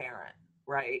a gay parent,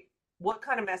 right? What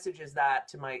kind of message is that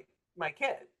to my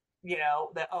kid?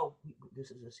 That,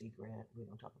 this is a secret, we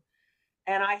don't talk about.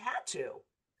 And I had to.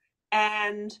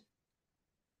 And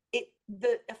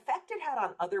the effect it had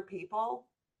on other people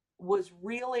was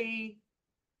really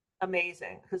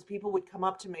amazing, because people would come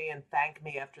up to me and thank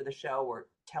me after the show, or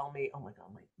tell me, oh my God,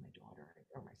 my daughter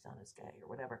or my son is gay or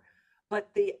whatever. But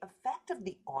the effect of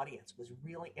the audience was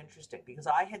really interesting, because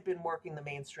I had been working the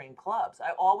mainstream clubs.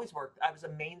 I was a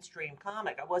mainstream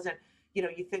comic. I wasn't,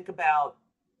 you think about,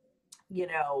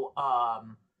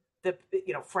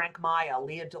 Frank Maya,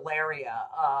 Leah Delaria,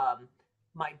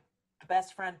 my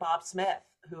best friend Bob Smith,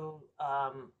 who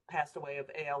passed away of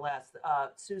ALS,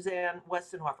 Suzanne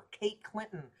Westenhofer, Kate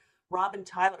Clinton, Robin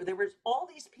Tyler. There was all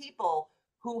these people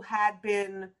who had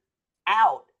been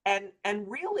out and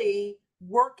really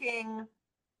working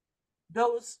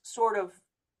those sort of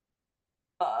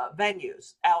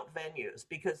venues,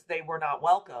 because they were not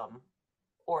welcome,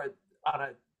 or on a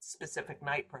specific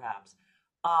night, perhaps.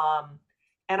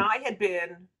 And I had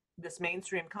been this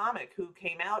mainstream comic who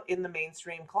came out in the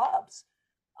mainstream clubs.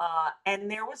 And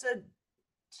there was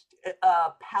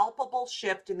a palpable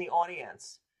shift in the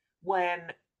audience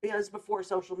when it was before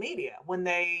social media, when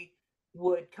they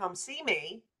would come see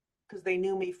me because they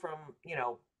knew me from,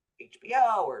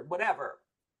 HBO or whatever.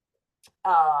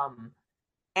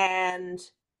 And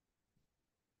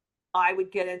I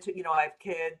would get into, I have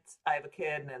kids, I have a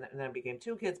kid, and then it became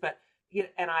 2 kids, but,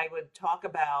 and I would talk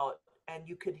about, and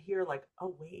you could hear like,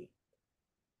 oh, wait,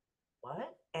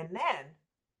 what? And then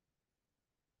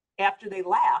after they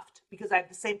laughed, because I have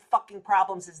the same fucking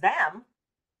problems as them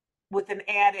with an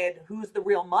added, who's the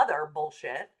real mother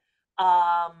bullshit.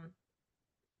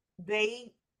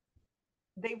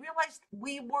 They realized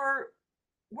we're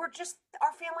just,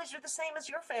 our families are the same as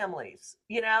your families,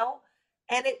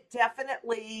 and it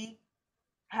definitely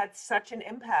had such an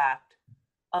impact.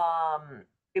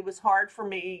 It was hard for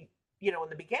me, in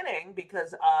the beginning,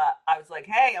 because I was like,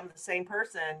 hey, I'm the same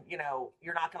person,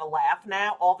 you're not going to laugh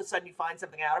now. All of a sudden you find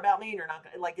something out about me and you're not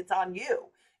gonna, like, it's on you.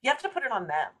 You have to put it on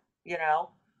them,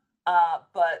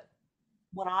 but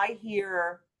when I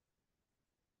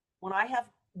have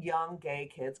young gay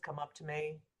kids come up to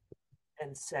me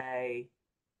and say,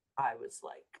 I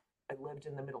lived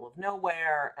in the middle of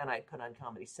nowhere and I put on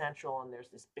Comedy Central and there's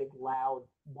this big loud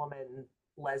woman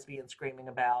lesbian screaming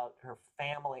about her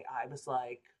family, I was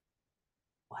like,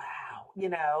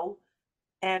 wow,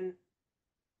 and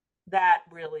that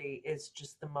really is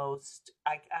just the most,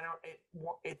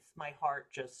 it's my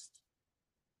heart just,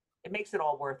 it makes it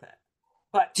all worth it.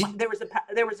 But there was a,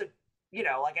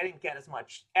 I didn't get as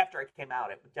much after I came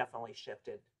out. It definitely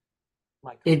shifted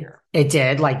my career. It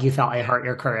did? Like, you felt it hurt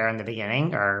your career in the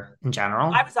beginning or in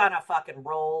general? I was on a fucking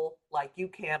roll. Like, you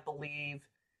can't believe.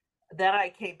 Then I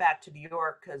came back to New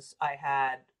York because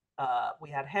we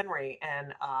had Henry,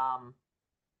 and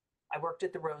I worked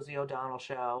at the Rosie O'Donnell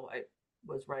show. I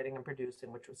was writing and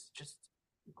producing, which was just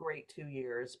great 2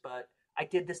 years. But I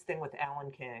did this thing with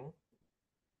Alan King,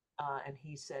 and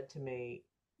he said to me,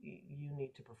 you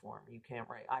need to perform. You can't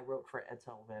write. I wrote for Ed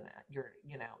Sullivan. You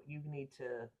need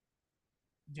to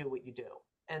do what you do.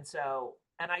 And so,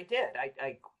 and I did.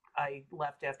 I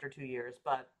left after 2 years,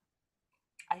 but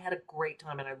I had a great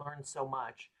time and I learned so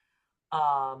much.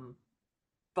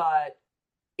 But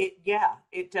it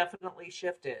definitely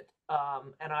shifted.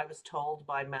 And I was told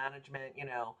by management,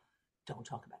 don't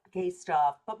talk about the gay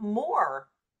stuff, but more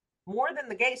than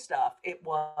the gay stuff, it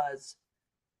was,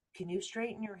 can you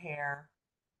straighten your hair?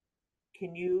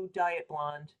 Can you dye it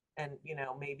blonde and,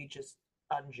 maybe just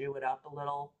unjew it up a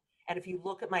little? And if you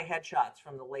look at my headshots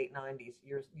from the late 90s,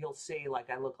 you'll see like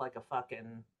I look like a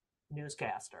fucking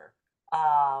newscaster.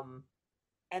 And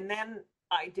then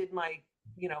I did my,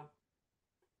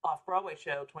 off-Broadway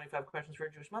show, 25 Questions for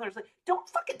a Jewish Mother. It's like, don't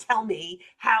fucking tell me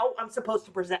how I'm supposed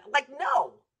to present. Like,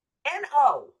 no.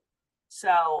 N-O.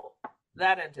 So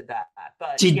that ended that.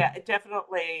 But it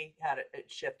definitely it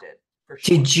shifted. For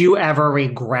sure. Did you ever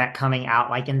regret coming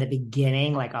out, like, in the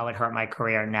beginning? Like, oh, it hurt my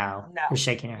career? No. You're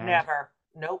shaking your head. Never.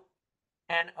 Nope.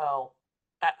 N-O.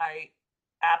 I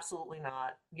absolutely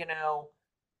not.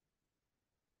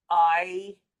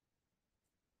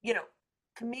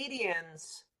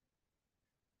 Comedians,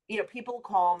 people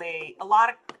call me a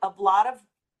lot of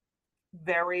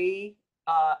very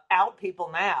out people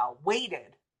now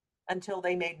waited until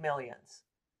they made millions,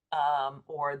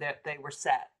 or that they were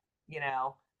set.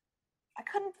 I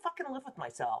couldn't fucking live with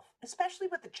myself, especially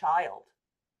with a child.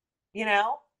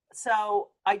 So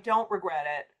I don't regret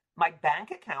it. My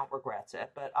bank account regrets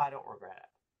it, but I don't regret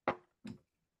it.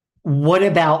 What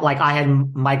about, like, I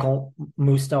had Michael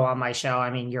Musto on my show.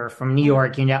 I mean, you're from New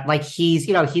York, like, he's,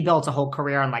 he built a whole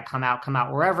career on, like, come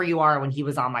out wherever you are. When he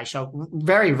was on my show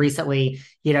very recently,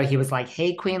 he was like,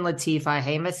 hey, Queen Latifah,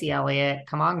 hey, Missy Elliott,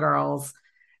 come on, girls.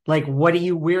 Like, where do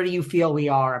you feel we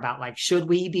are about, like, should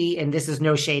we be, and this is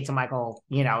no shade to Michael,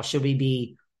 should we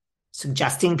be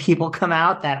suggesting people come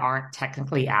out that aren't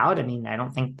technically out? I mean, I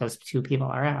don't think those 2 people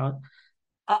are out.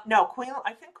 No,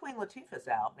 I think Queen Latifah's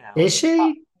out now. Is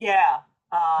she? Yeah.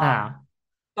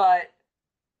 But,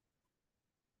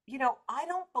 I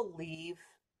don't believe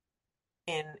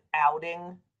in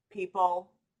outing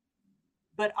people,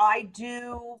 but I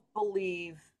do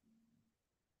believe,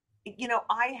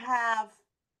 I have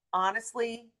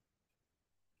honestly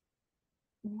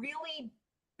really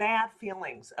bad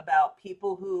feelings about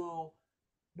people who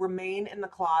remain in the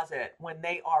closet when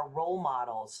they are role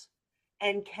models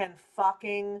and can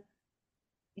fucking,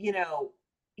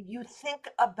 you think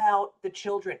about the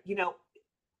children.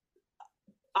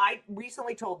 I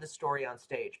recently told this story on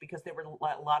stage because there were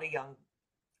a lot of young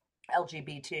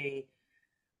LGBT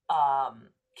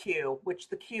Q, which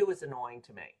the Q is annoying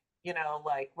to me. You know,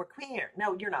 like, we're queer.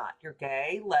 No, you're not. You're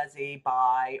gay, lesby,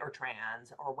 bi, or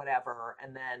trans, or whatever,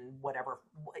 and then whatever,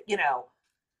 you know,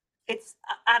 it's,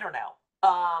 I don't know.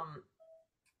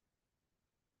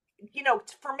 You know,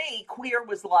 for me, queer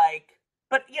was like,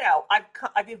 but, you know,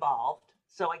 I've evolved,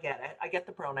 so I get it. I get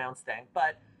the pronouns thing,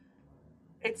 but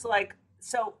it's like,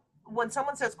 so when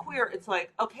someone says queer, it's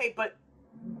like, okay, but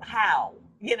how?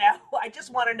 You know, I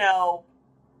just want to know,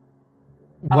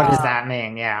 what does that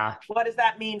mean? Yeah. what does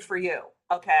that mean for you?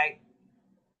 Okay.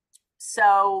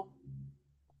 So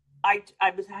I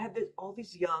had all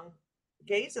these young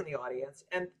gays in the audience,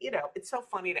 and you know, it's so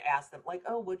funny to ask them, like,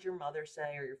 oh, what'd your mother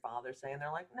say or your father say? And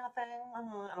they're like, nothing. And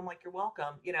I'm like, you're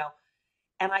welcome, you know.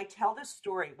 And I tell this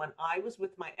story when I was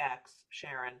with my ex,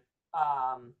 Sharon.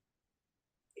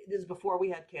 This is before we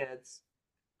had kids.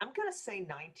 I'm gonna say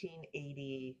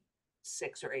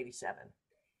 1986 or 87.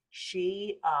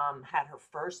 She had her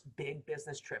first big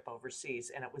business trip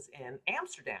overseas, and it was in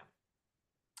Amsterdam.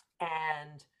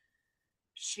 And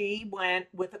she went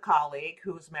with a colleague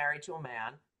who was married to a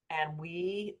man, and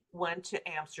we went to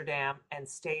Amsterdam and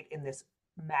stayed in this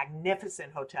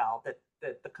magnificent hotel that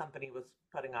the company was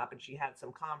putting up, and she had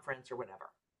some conference or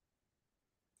whatever.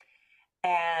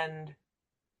 And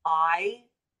I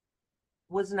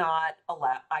was not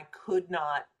allowed, I could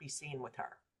not be seen with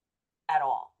her at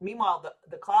all. Meanwhile,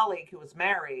 the colleague who was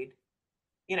married,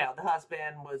 you know, the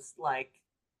husband was like,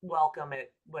 welcome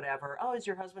at whatever. Oh, is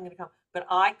your husband going to come? But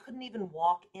I couldn't even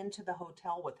walk into the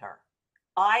hotel with her.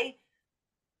 I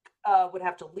would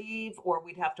have to leave, or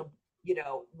we'd have to, you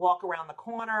know, walk around the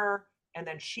corner, and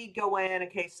then she'd go in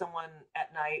case someone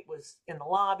at night was in the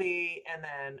lobby, and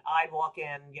then I'd walk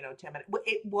in, you know, 10 minutes.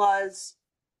 It was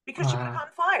because she would have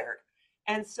gotten fired.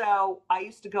 And so I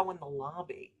used to go in the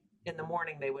lobby in the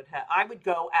morning. I would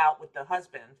go out with the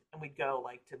husband, and we'd go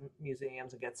like to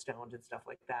museums and get stoned and stuff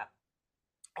like that.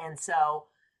 And so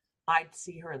I'd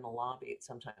see her in the lobby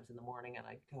sometimes in the morning, and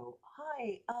I'd go,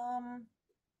 hi, oh,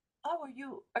 are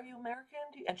you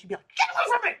American? And she'd be like, get away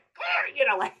from me! You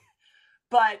know, like,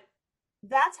 but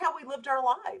that's how we lived our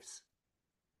lives.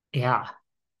 Yeah.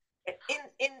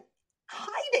 In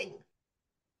hiding.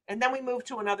 And then we moved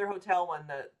to another hotel when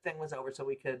the thing was over, so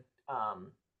we could,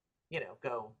 you know,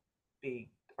 go be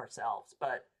ourselves.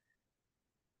 But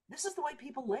this is the way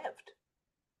people lived.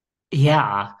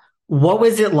 Yeah. What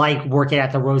was it like working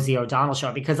at the Rosie O'Donnell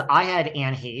show? Because I had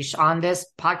Anne Heche on this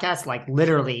podcast, like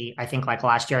literally, I think like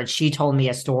last year, and she told me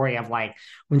a story of like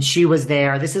when she was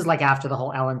there. This is like after the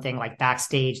whole Ellen thing, like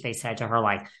backstage, they said to her,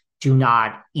 like, do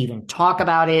not even talk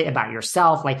about it, about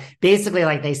yourself. Like basically,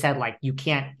 like they said, like, you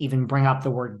can't even bring up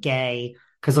the word gay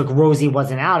because like Rosie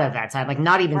wasn't out at that time. Like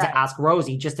not even to ask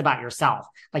Rosie, just about yourself.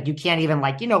 Like you can't even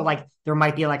like, you know, like there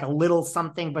might be like a little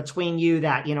something between you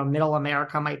that, you know, middle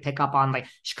America might pick up on. Like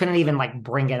she couldn't even like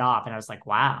bring it up. And I was like,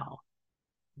 wow.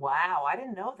 Wow. I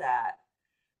didn't know that.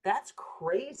 That's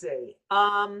crazy.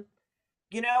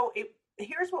 You know,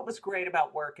 here's what was great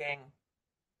about working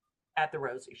at the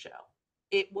Rosie show.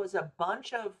 It was a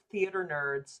bunch of theater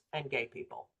nerds and gay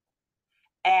people,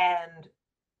 and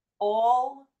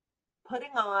all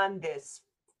putting on this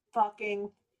fucking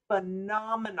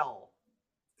phenomenal,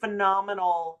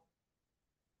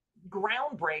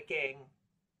 groundbreaking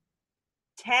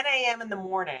 10 a.m. in the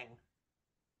morning,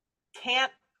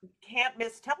 can't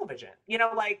miss television. You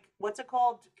know, like, what's it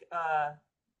called? I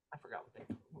forgot what they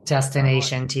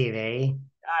Destination TV.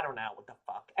 I don't know what the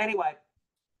fuck. Anyway.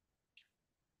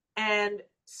 And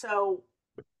so,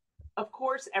 of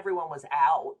course, everyone was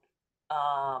out.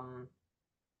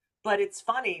 But it's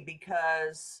funny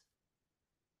because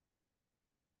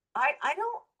I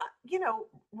don't, you know,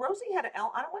 Rosie had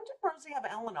when did Rosie have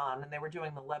Ellen on? And they were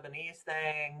doing the Lebanese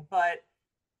thing, but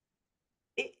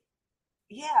it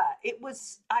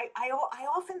was, I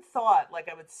often thought, like,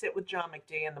 I would sit with John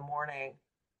McD in the morning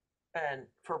and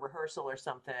for rehearsal or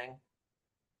something.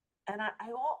 And I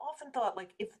often thought,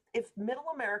 like, if Middle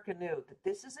America knew that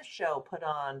this is a show put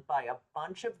on by a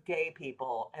bunch of gay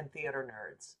people and theater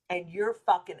nerds, and you're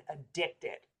fucking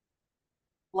addicted,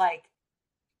 like,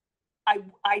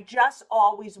 I just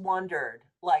always wondered,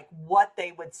 like, what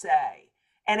they would say.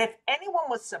 And if anyone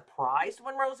was surprised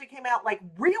when Rosie came out, like,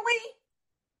 really?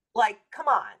 Like, come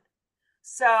on.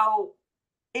 So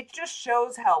it just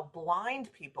shows how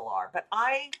blind people are. But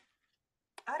I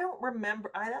don't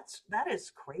remember. That is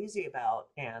crazy about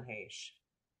Anne Heche.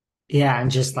 Yeah,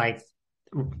 and just like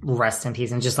rest in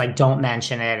peace, and just like don't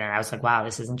mention it. And I was like, wow,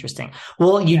 this is interesting.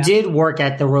 Well, you did work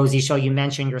at the Rosie show. You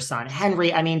mentioned your son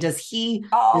Henry. I mean, does he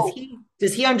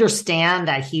understand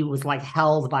that he was like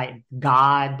held by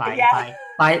God, by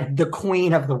by the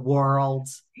queen of the world.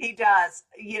 He does,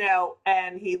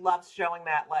 and he loves showing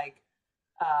that, like,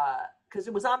 because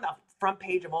it was on the front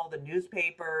page of all the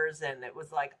newspapers, and it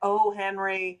was like, oh,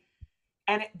 Henry.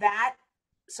 And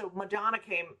so Madonna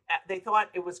came, they thought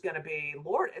it was going to be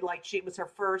Lourdes, like it was her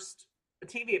first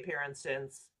TV appearance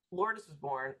since Lourdes was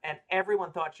born, and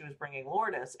everyone thought she was bringing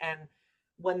Lourdes. And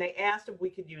when they asked if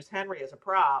we could use Henry as a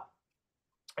prop,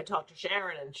 I talked to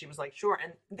Sharon, and she was like, sure.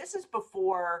 And this is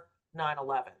before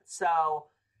 9/11. So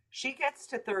she gets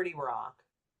to 30 Rock.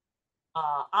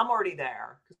 I'm already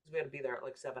there because we had to be there at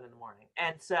like 7 a.m.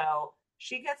 And so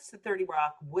she gets to 30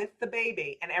 Rock with the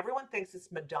baby, and everyone thinks it's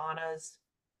Madonna's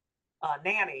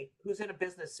nanny who's in a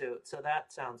business suit. So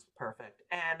that sounds perfect.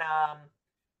 And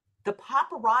the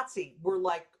paparazzi were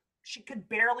like, she could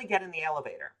barely get in the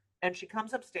elevator. And she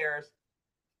comes upstairs,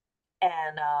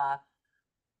 and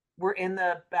we're in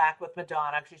the back with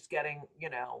Madonna. She's getting,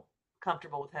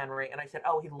 comfortable with Henry. And I said,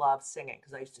 oh, he loves singing,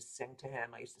 because I used to sing to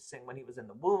him. I used to sing when he was in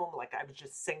the womb. Like, I would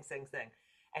just sing.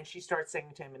 And she starts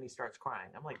singing to him, and he starts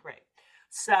crying. I'm like, great.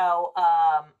 So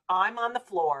I'm on the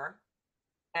floor,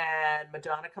 and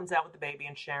Madonna comes out with the baby,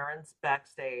 and Sharon's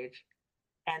backstage.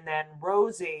 And then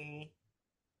Rosie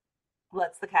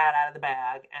lets the cat out of the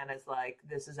bag and is like,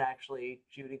 this is actually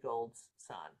Judy Gold's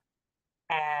son.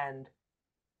 And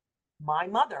my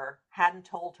mother hadn't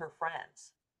told her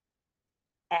friends.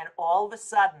 And all of a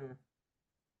sudden,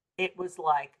 it was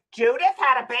like, Judith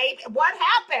had a baby. What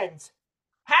happened?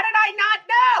 How did I not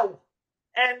know?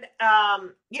 And,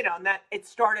 and that it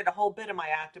started a whole bit of my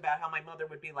act about how my mother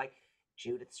would be like,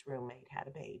 Judith's roommate had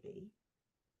a baby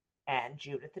and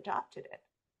Judith adopted it.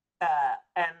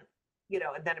 And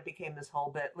then it became this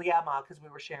whole bit, Ma, because we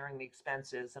were sharing the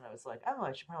expenses. And I was like, oh,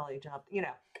 I should probably adopt,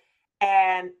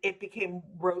 And it became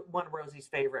one of Rosie's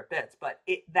favorite bits. But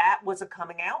that was a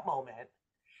coming out moment.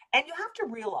 And you have to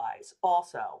realize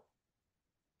also,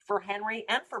 for Henry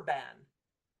and for Ben,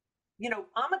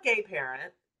 I'm a gay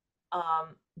parent.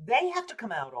 They have to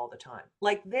come out all the time.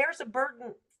 Like, there's a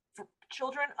burden for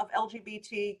children of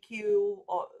LGBTQ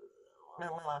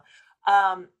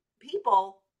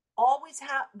people. Always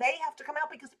they have to come out,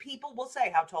 because people will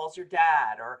say, how tall is your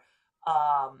dad? Or,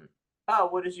 oh,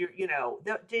 what is your,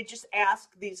 they just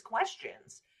ask these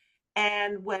questions.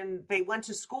 And when they went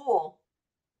to school,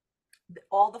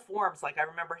 all the forms, like I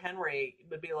remember Henry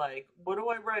would be like, what do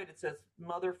I write? It says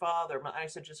mother, father. I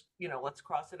said, just, let's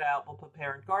cross it out. We'll put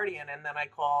parent, guardian. And then I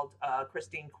called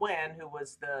Christine Quinn, who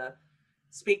was the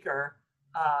speaker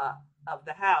of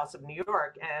the House of New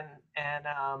York. And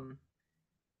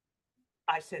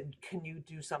I said, can you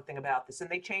do something about this? And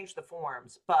they changed the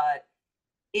forms, but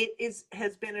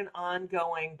has been an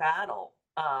ongoing battle.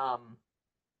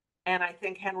 And I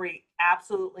think Henry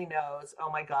absolutely knows, oh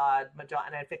my God,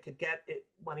 Madonna, and if it could get it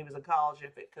when he was in college,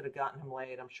 if it could have gotten him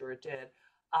laid, I'm sure it did.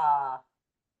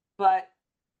 But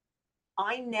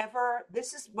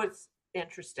this is what's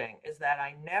interesting, is that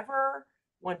I never,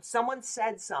 when someone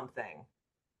said something,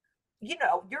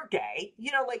 you're gay,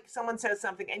 like someone says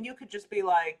something and you could just be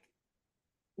like,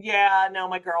 yeah, no,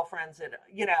 my girlfriend's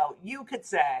you could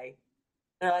say,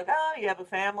 they're like, oh, you have a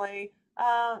family?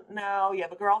 No, you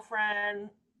have a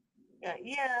girlfriend?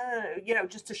 Yeah,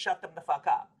 just to shut them the fuck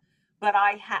up. But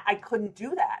I couldn't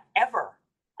do that ever.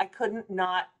 I couldn't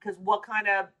not, because what kind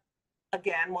of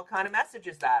message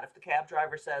is that? If the cab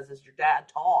driver says, is your dad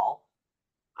tall?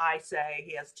 I say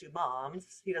he has 2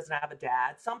 moms. He doesn't have a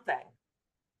dad, something.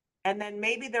 And then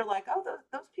maybe they're like, oh,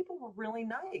 those people were really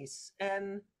nice.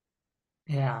 And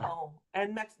yeah.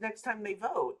 And next time they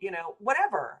vote,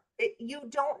 whatever. You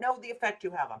don't know the effect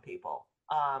you have on people.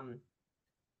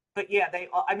 But yeah,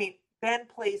 Ben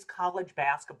plays college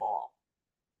basketball.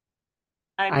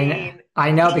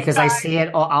 I know because I see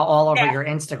it all over your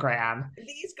Instagram.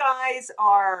 These guys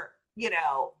are,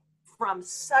 from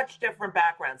such different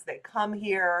backgrounds. They come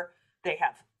here, they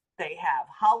have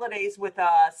holidays with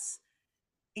us,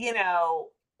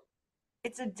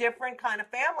 it's a different kind of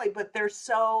family, but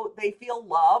they feel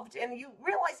loved. And you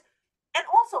realize, and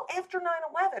also after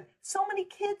 9/11, so many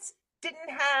kids didn't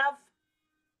have,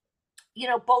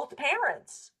 both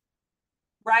parents,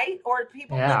 right? Or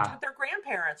people lived with their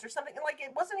grandparents or something. Like,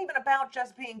 it wasn't even about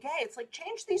just being gay. It's like,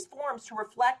 change these forms to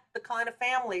reflect the kind of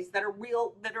families that are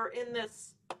real, that are in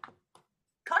this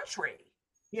country,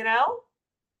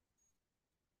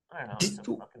 I don't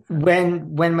know.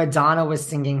 When Madonna was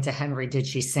singing to Henry, did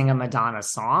she sing a Madonna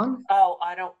song? Oh,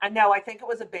 I know. I think it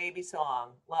was a baby song,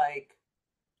 like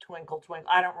Twinkle Twinkle.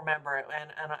 I don't remember it.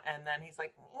 And then he's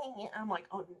like, I'm like,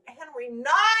 oh, Henry,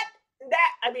 not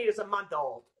that. I mean, it's a month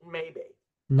old, maybe.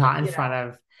 Not in front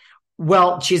of.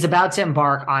 Well, she's about to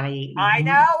embark on I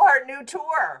know, her new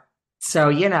tour.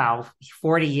 So,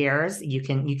 40 years, you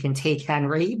can take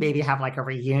Henry, maybe have like a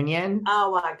reunion.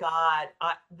 Oh my God.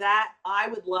 That I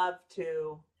would love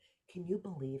to. Can you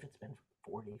believe it's been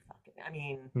 40 fucking, I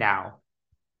mean, No.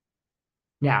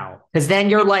 No. Because then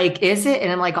you're like, is it?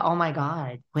 And I'm like, oh my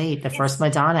God. Wait, the first it's,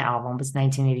 Madonna album was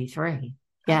 1983.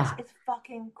 guys, Yeah. it's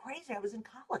fucking crazy. I was in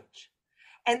college.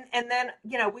 And then,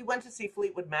 we went to see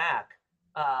Fleetwood Mac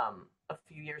a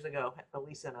few years ago.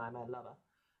 Elisa and I, my lover.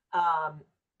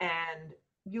 And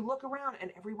you look around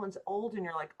and everyone's old and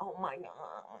you're like, oh my God.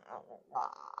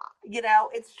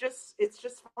 It's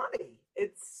just funny.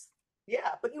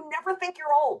 Yeah, but you never think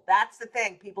you're old. That's the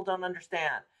thing people don't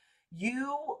understand.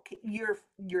 You're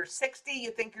 60,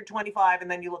 you think you're 25, and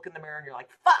then you look in the mirror and you're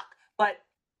like, fuck. But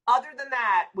other than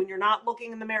that, when you're not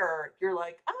looking in the mirror, you're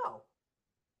like, oh,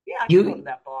 yeah, I can go to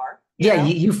that bar.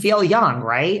 You feel young,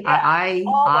 right? Yeah,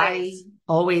 I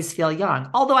always feel young.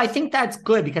 Although I think that's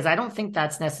good because I don't think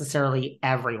that's necessarily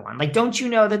everyone. Like, don't you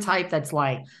know the type that's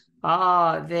like,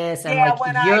 oh, this, and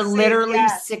like you're literally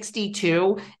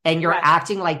 62 and you're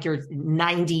acting like you're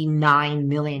 99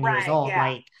 million years old. Yeah.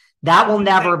 Like that will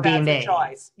never be that's me. A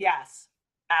choice. Yes,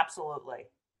 absolutely.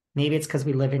 Maybe it's because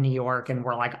we live in New York and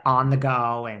we're like on the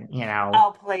go and,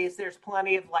 Oh, please. There's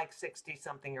plenty of like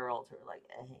 60-something-year-olds who are like,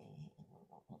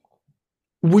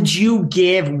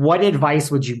 what advice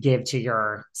would you give to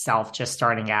yourself just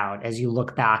starting out as you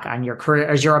look back on your career,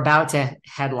 as you're about to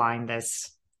headline this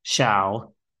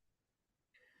show?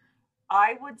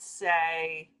 I would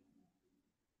say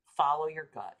follow your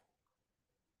gut.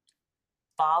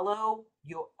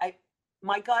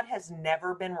 My gut has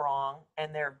never been wrong.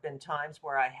 And there have been times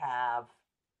where I have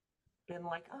been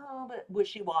like, oh, but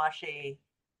wishy-washy.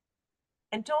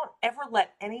 And don't ever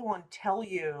let anyone tell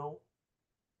you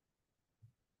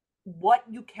what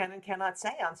you can and cannot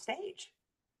say on stage.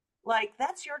 Like,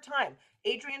 that's your time.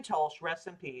 Adrian Tolsch, rest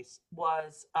in peace,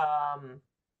 was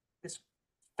this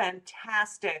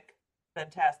fantastic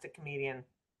comedian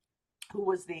who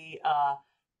was the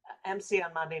MC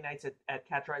on Monday nights at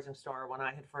Catch Rising Star when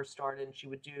I had first started, and she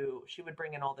would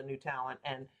bring in all the new talent.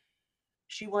 And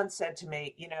she once said to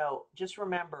me, just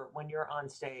remember when you're on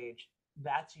stage,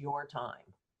 that's your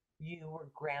time. You were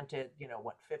granted,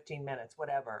 15 minutes,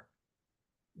 whatever.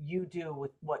 You do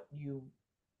with what you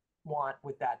want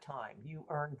with that time. You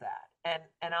earned that.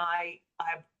 And I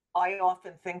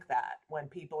often think that when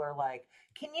people are like,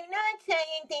 can you not say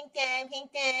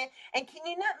anything, and can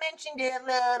you not mention it?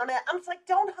 I'm just like,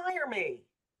 don't hire me.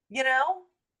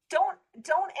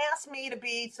 Don't ask me to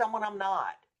be someone I'm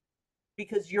not,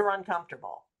 because you're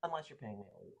uncomfortable unless you're paying me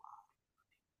a lot.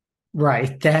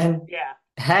 Right. Then, yeah.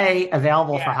 Hey,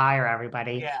 available for hire,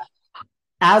 everybody. Yeah.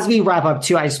 As we wrap up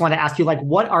too, I just want to ask you, like,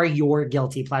 what are your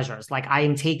guilty pleasures? Like, I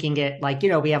am taking it, like,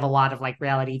 we have a lot of like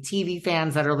reality TV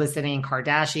fans that are listening,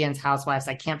 Kardashians, Housewives.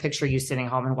 I can't picture you sitting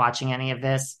home and watching any of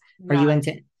this. No. Are you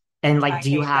into, and like, do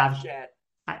you have,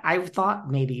 I thought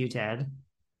maybe you did.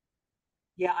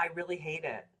 Yeah, I really hate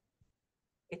it.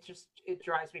 It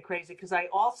drives me crazy because I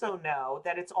also know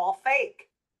that it's all fake.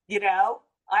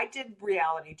 I did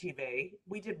reality TV.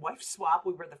 We did Wife Swap.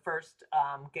 We were the first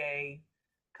gay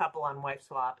couple on Wife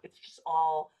Swap. It's just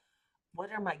all,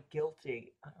 what am I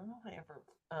guilty? I don't know if I ever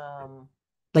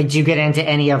like, do you get into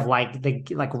any of like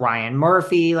like Ryan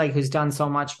Murphy, like who's done so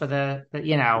much for the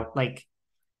like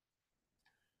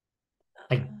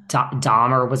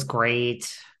Dahmer was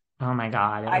great. Oh my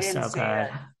God, it was so good.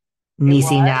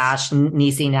 Niecy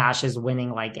Nash is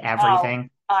winning like everything.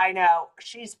 Oh, I know.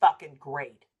 She's fucking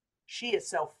great. She is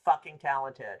so fucking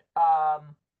talented.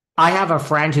 I have a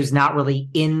friend who's not really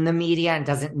in the media and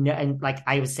doesn't know. And like,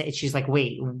 I was saying, she's like,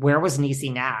 wait, where was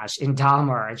Niecy Nash in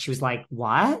Dahmer? And she was like,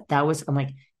 what? I'm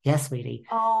like, yes, sweetie.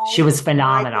 Oh, she was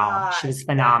phenomenal. She was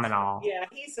phenomenal. Yeah,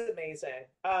 he's amazing.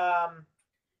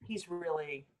 He's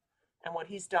really, and what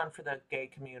he's done for the gay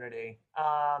community.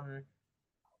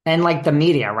 And like the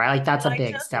media, right? Like that's a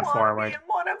big step forward. Be in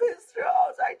one of his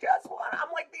shows.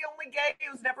 I'm like the only gay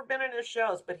who's never been in his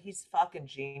shows, but he's fucking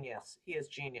genius. He is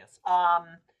genius.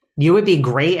 You would be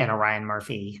great in a Ryan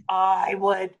Murphy. I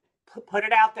would put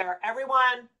it out there.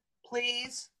 Everyone,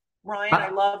 please. Ryan, I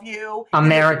love you.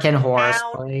 American Horror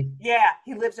Story. Yeah,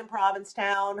 he lives in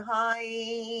Provincetown. Hi.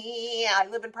 I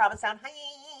live in Provincetown.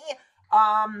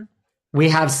 Hi. We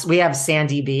have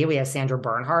Sandy B. We have Sandra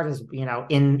Bernhard is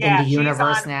in the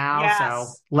universe now. Yes. So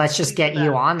let's just get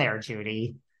you on there,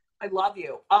 Judy. I love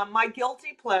you. My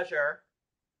guilty pleasure.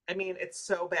 I mean, it's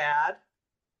so bad.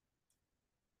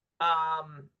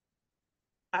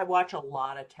 I watch a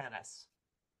lot of tennis.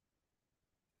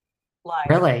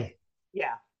 Really?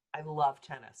 Yeah, I love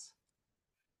tennis.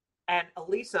 And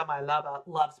Elisa, my lover,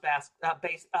 loves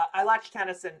I watch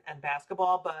tennis and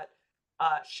basketball, but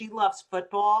she loves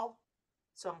football.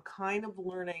 So I'm kind of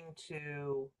learning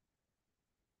to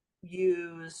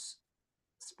use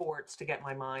sports to get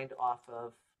my mind off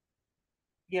of,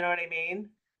 you know what I mean?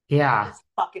 Yeah. This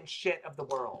fucking shit of the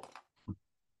world.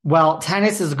 Well,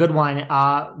 tennis is a good one.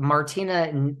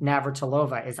 Martina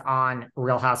Navratilova is on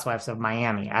Real Housewives of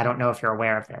Miami. I don't know if you're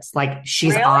aware of this. Like,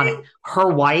 she's Really? on it. Her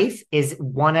wife is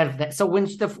one of the, so when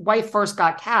the wife first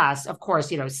got cast, of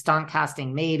course, stunt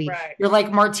casting, maybe Right. you're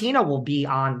like, Martina will be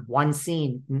on one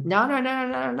scene.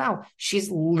 No.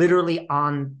 She's literally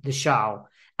on the show.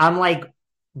 I'm like,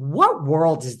 what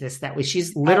world is this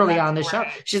she's literally on the show.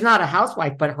 She's not a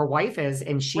housewife, but her wife is,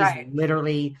 and she's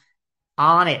literally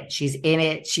on it. She's in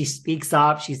it. She speaks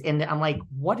up. She's in it. I'm like,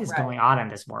 what is going on in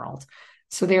this world?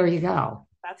 So there you go.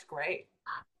 That's great.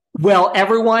 Well,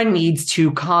 everyone needs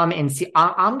to come and see.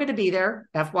 I'm going to be there.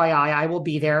 FYI, I will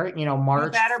be there. March.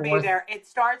 You better 4th. be there. It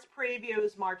starts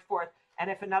previews March 4th. And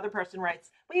if another person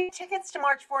writes, we need tickets to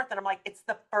March 4th. And I'm like, it's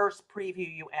the first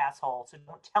preview, you asshole. So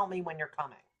don't tell me when you're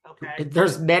coming. Okay.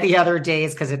 There's many other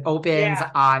days because it opens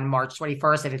on March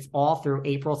 21st and it's all through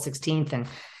April 16th. And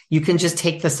you can just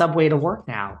take the subway to work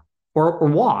now or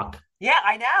walk. Yeah,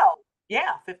 I know.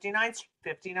 Yeah, 59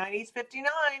 East 59.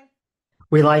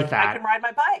 We like that. I can ride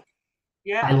my bike.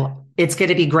 Yeah. It's going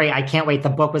to be great. I can't wait. The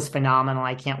book was phenomenal.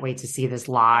 I can't wait to see this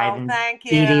live. Oh, thank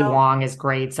you. Dee Wong is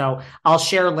great. So I'll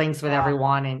share links with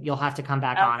everyone and you'll have to come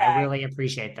back on. I really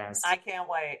appreciate this. I can't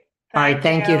wait. All right.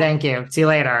 Thank you. See you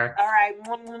later. All right.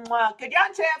 Good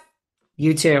yon, Tiff.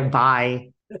 You too.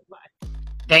 Bye. Bye.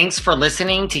 Thanks for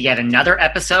listening to yet another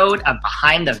episode of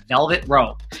Behind the Velvet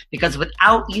Rope. Because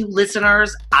without you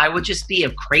listeners, I would just be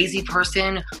a crazy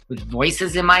person with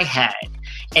voices in my head.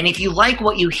 And if you like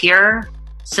what you hear,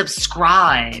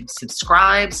 subscribe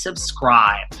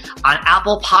on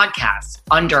Apple Podcasts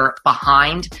under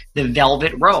Behind the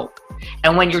Velvet Rope.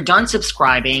 And when you're done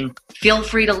subscribing, feel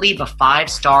free to leave a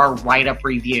 5-star write-up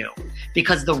review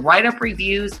because the write-up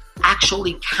reviews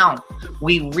actually count.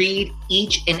 We read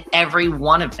each and every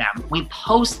one of them. We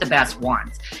post the best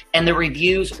ones, and the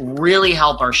reviews really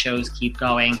help our shows keep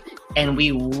going. And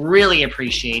we really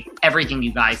appreciate everything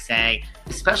you guys say,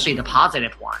 especially the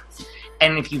positive ones.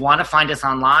 And if you want to find us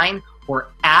online, we're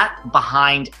at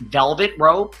Behind Velvet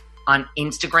Rope on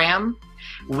Instagram.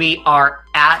 We are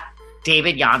at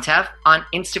David Yontef on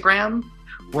Instagram.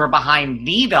 We're Behind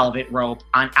the Velvet Rope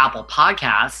on Apple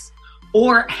Podcasts.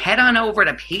 Or head on over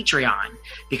to Patreon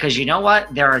because you know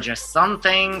what? There are just some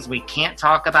things we can't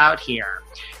talk about here.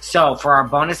 So for our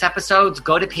bonus episodes,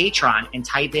 go to Patreon and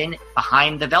type in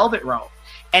Behind the Velvet Rope.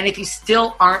 And if you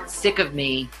still aren't sick of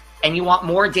me and you want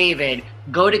more David,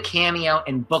 go to Cameo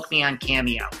and book me on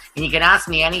Cameo. And you can ask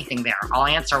me anything there. I'll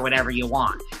answer whatever you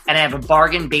want. And I have a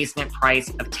bargain basement price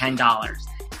of $10.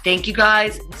 Thank you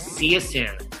guys. See you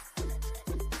soon.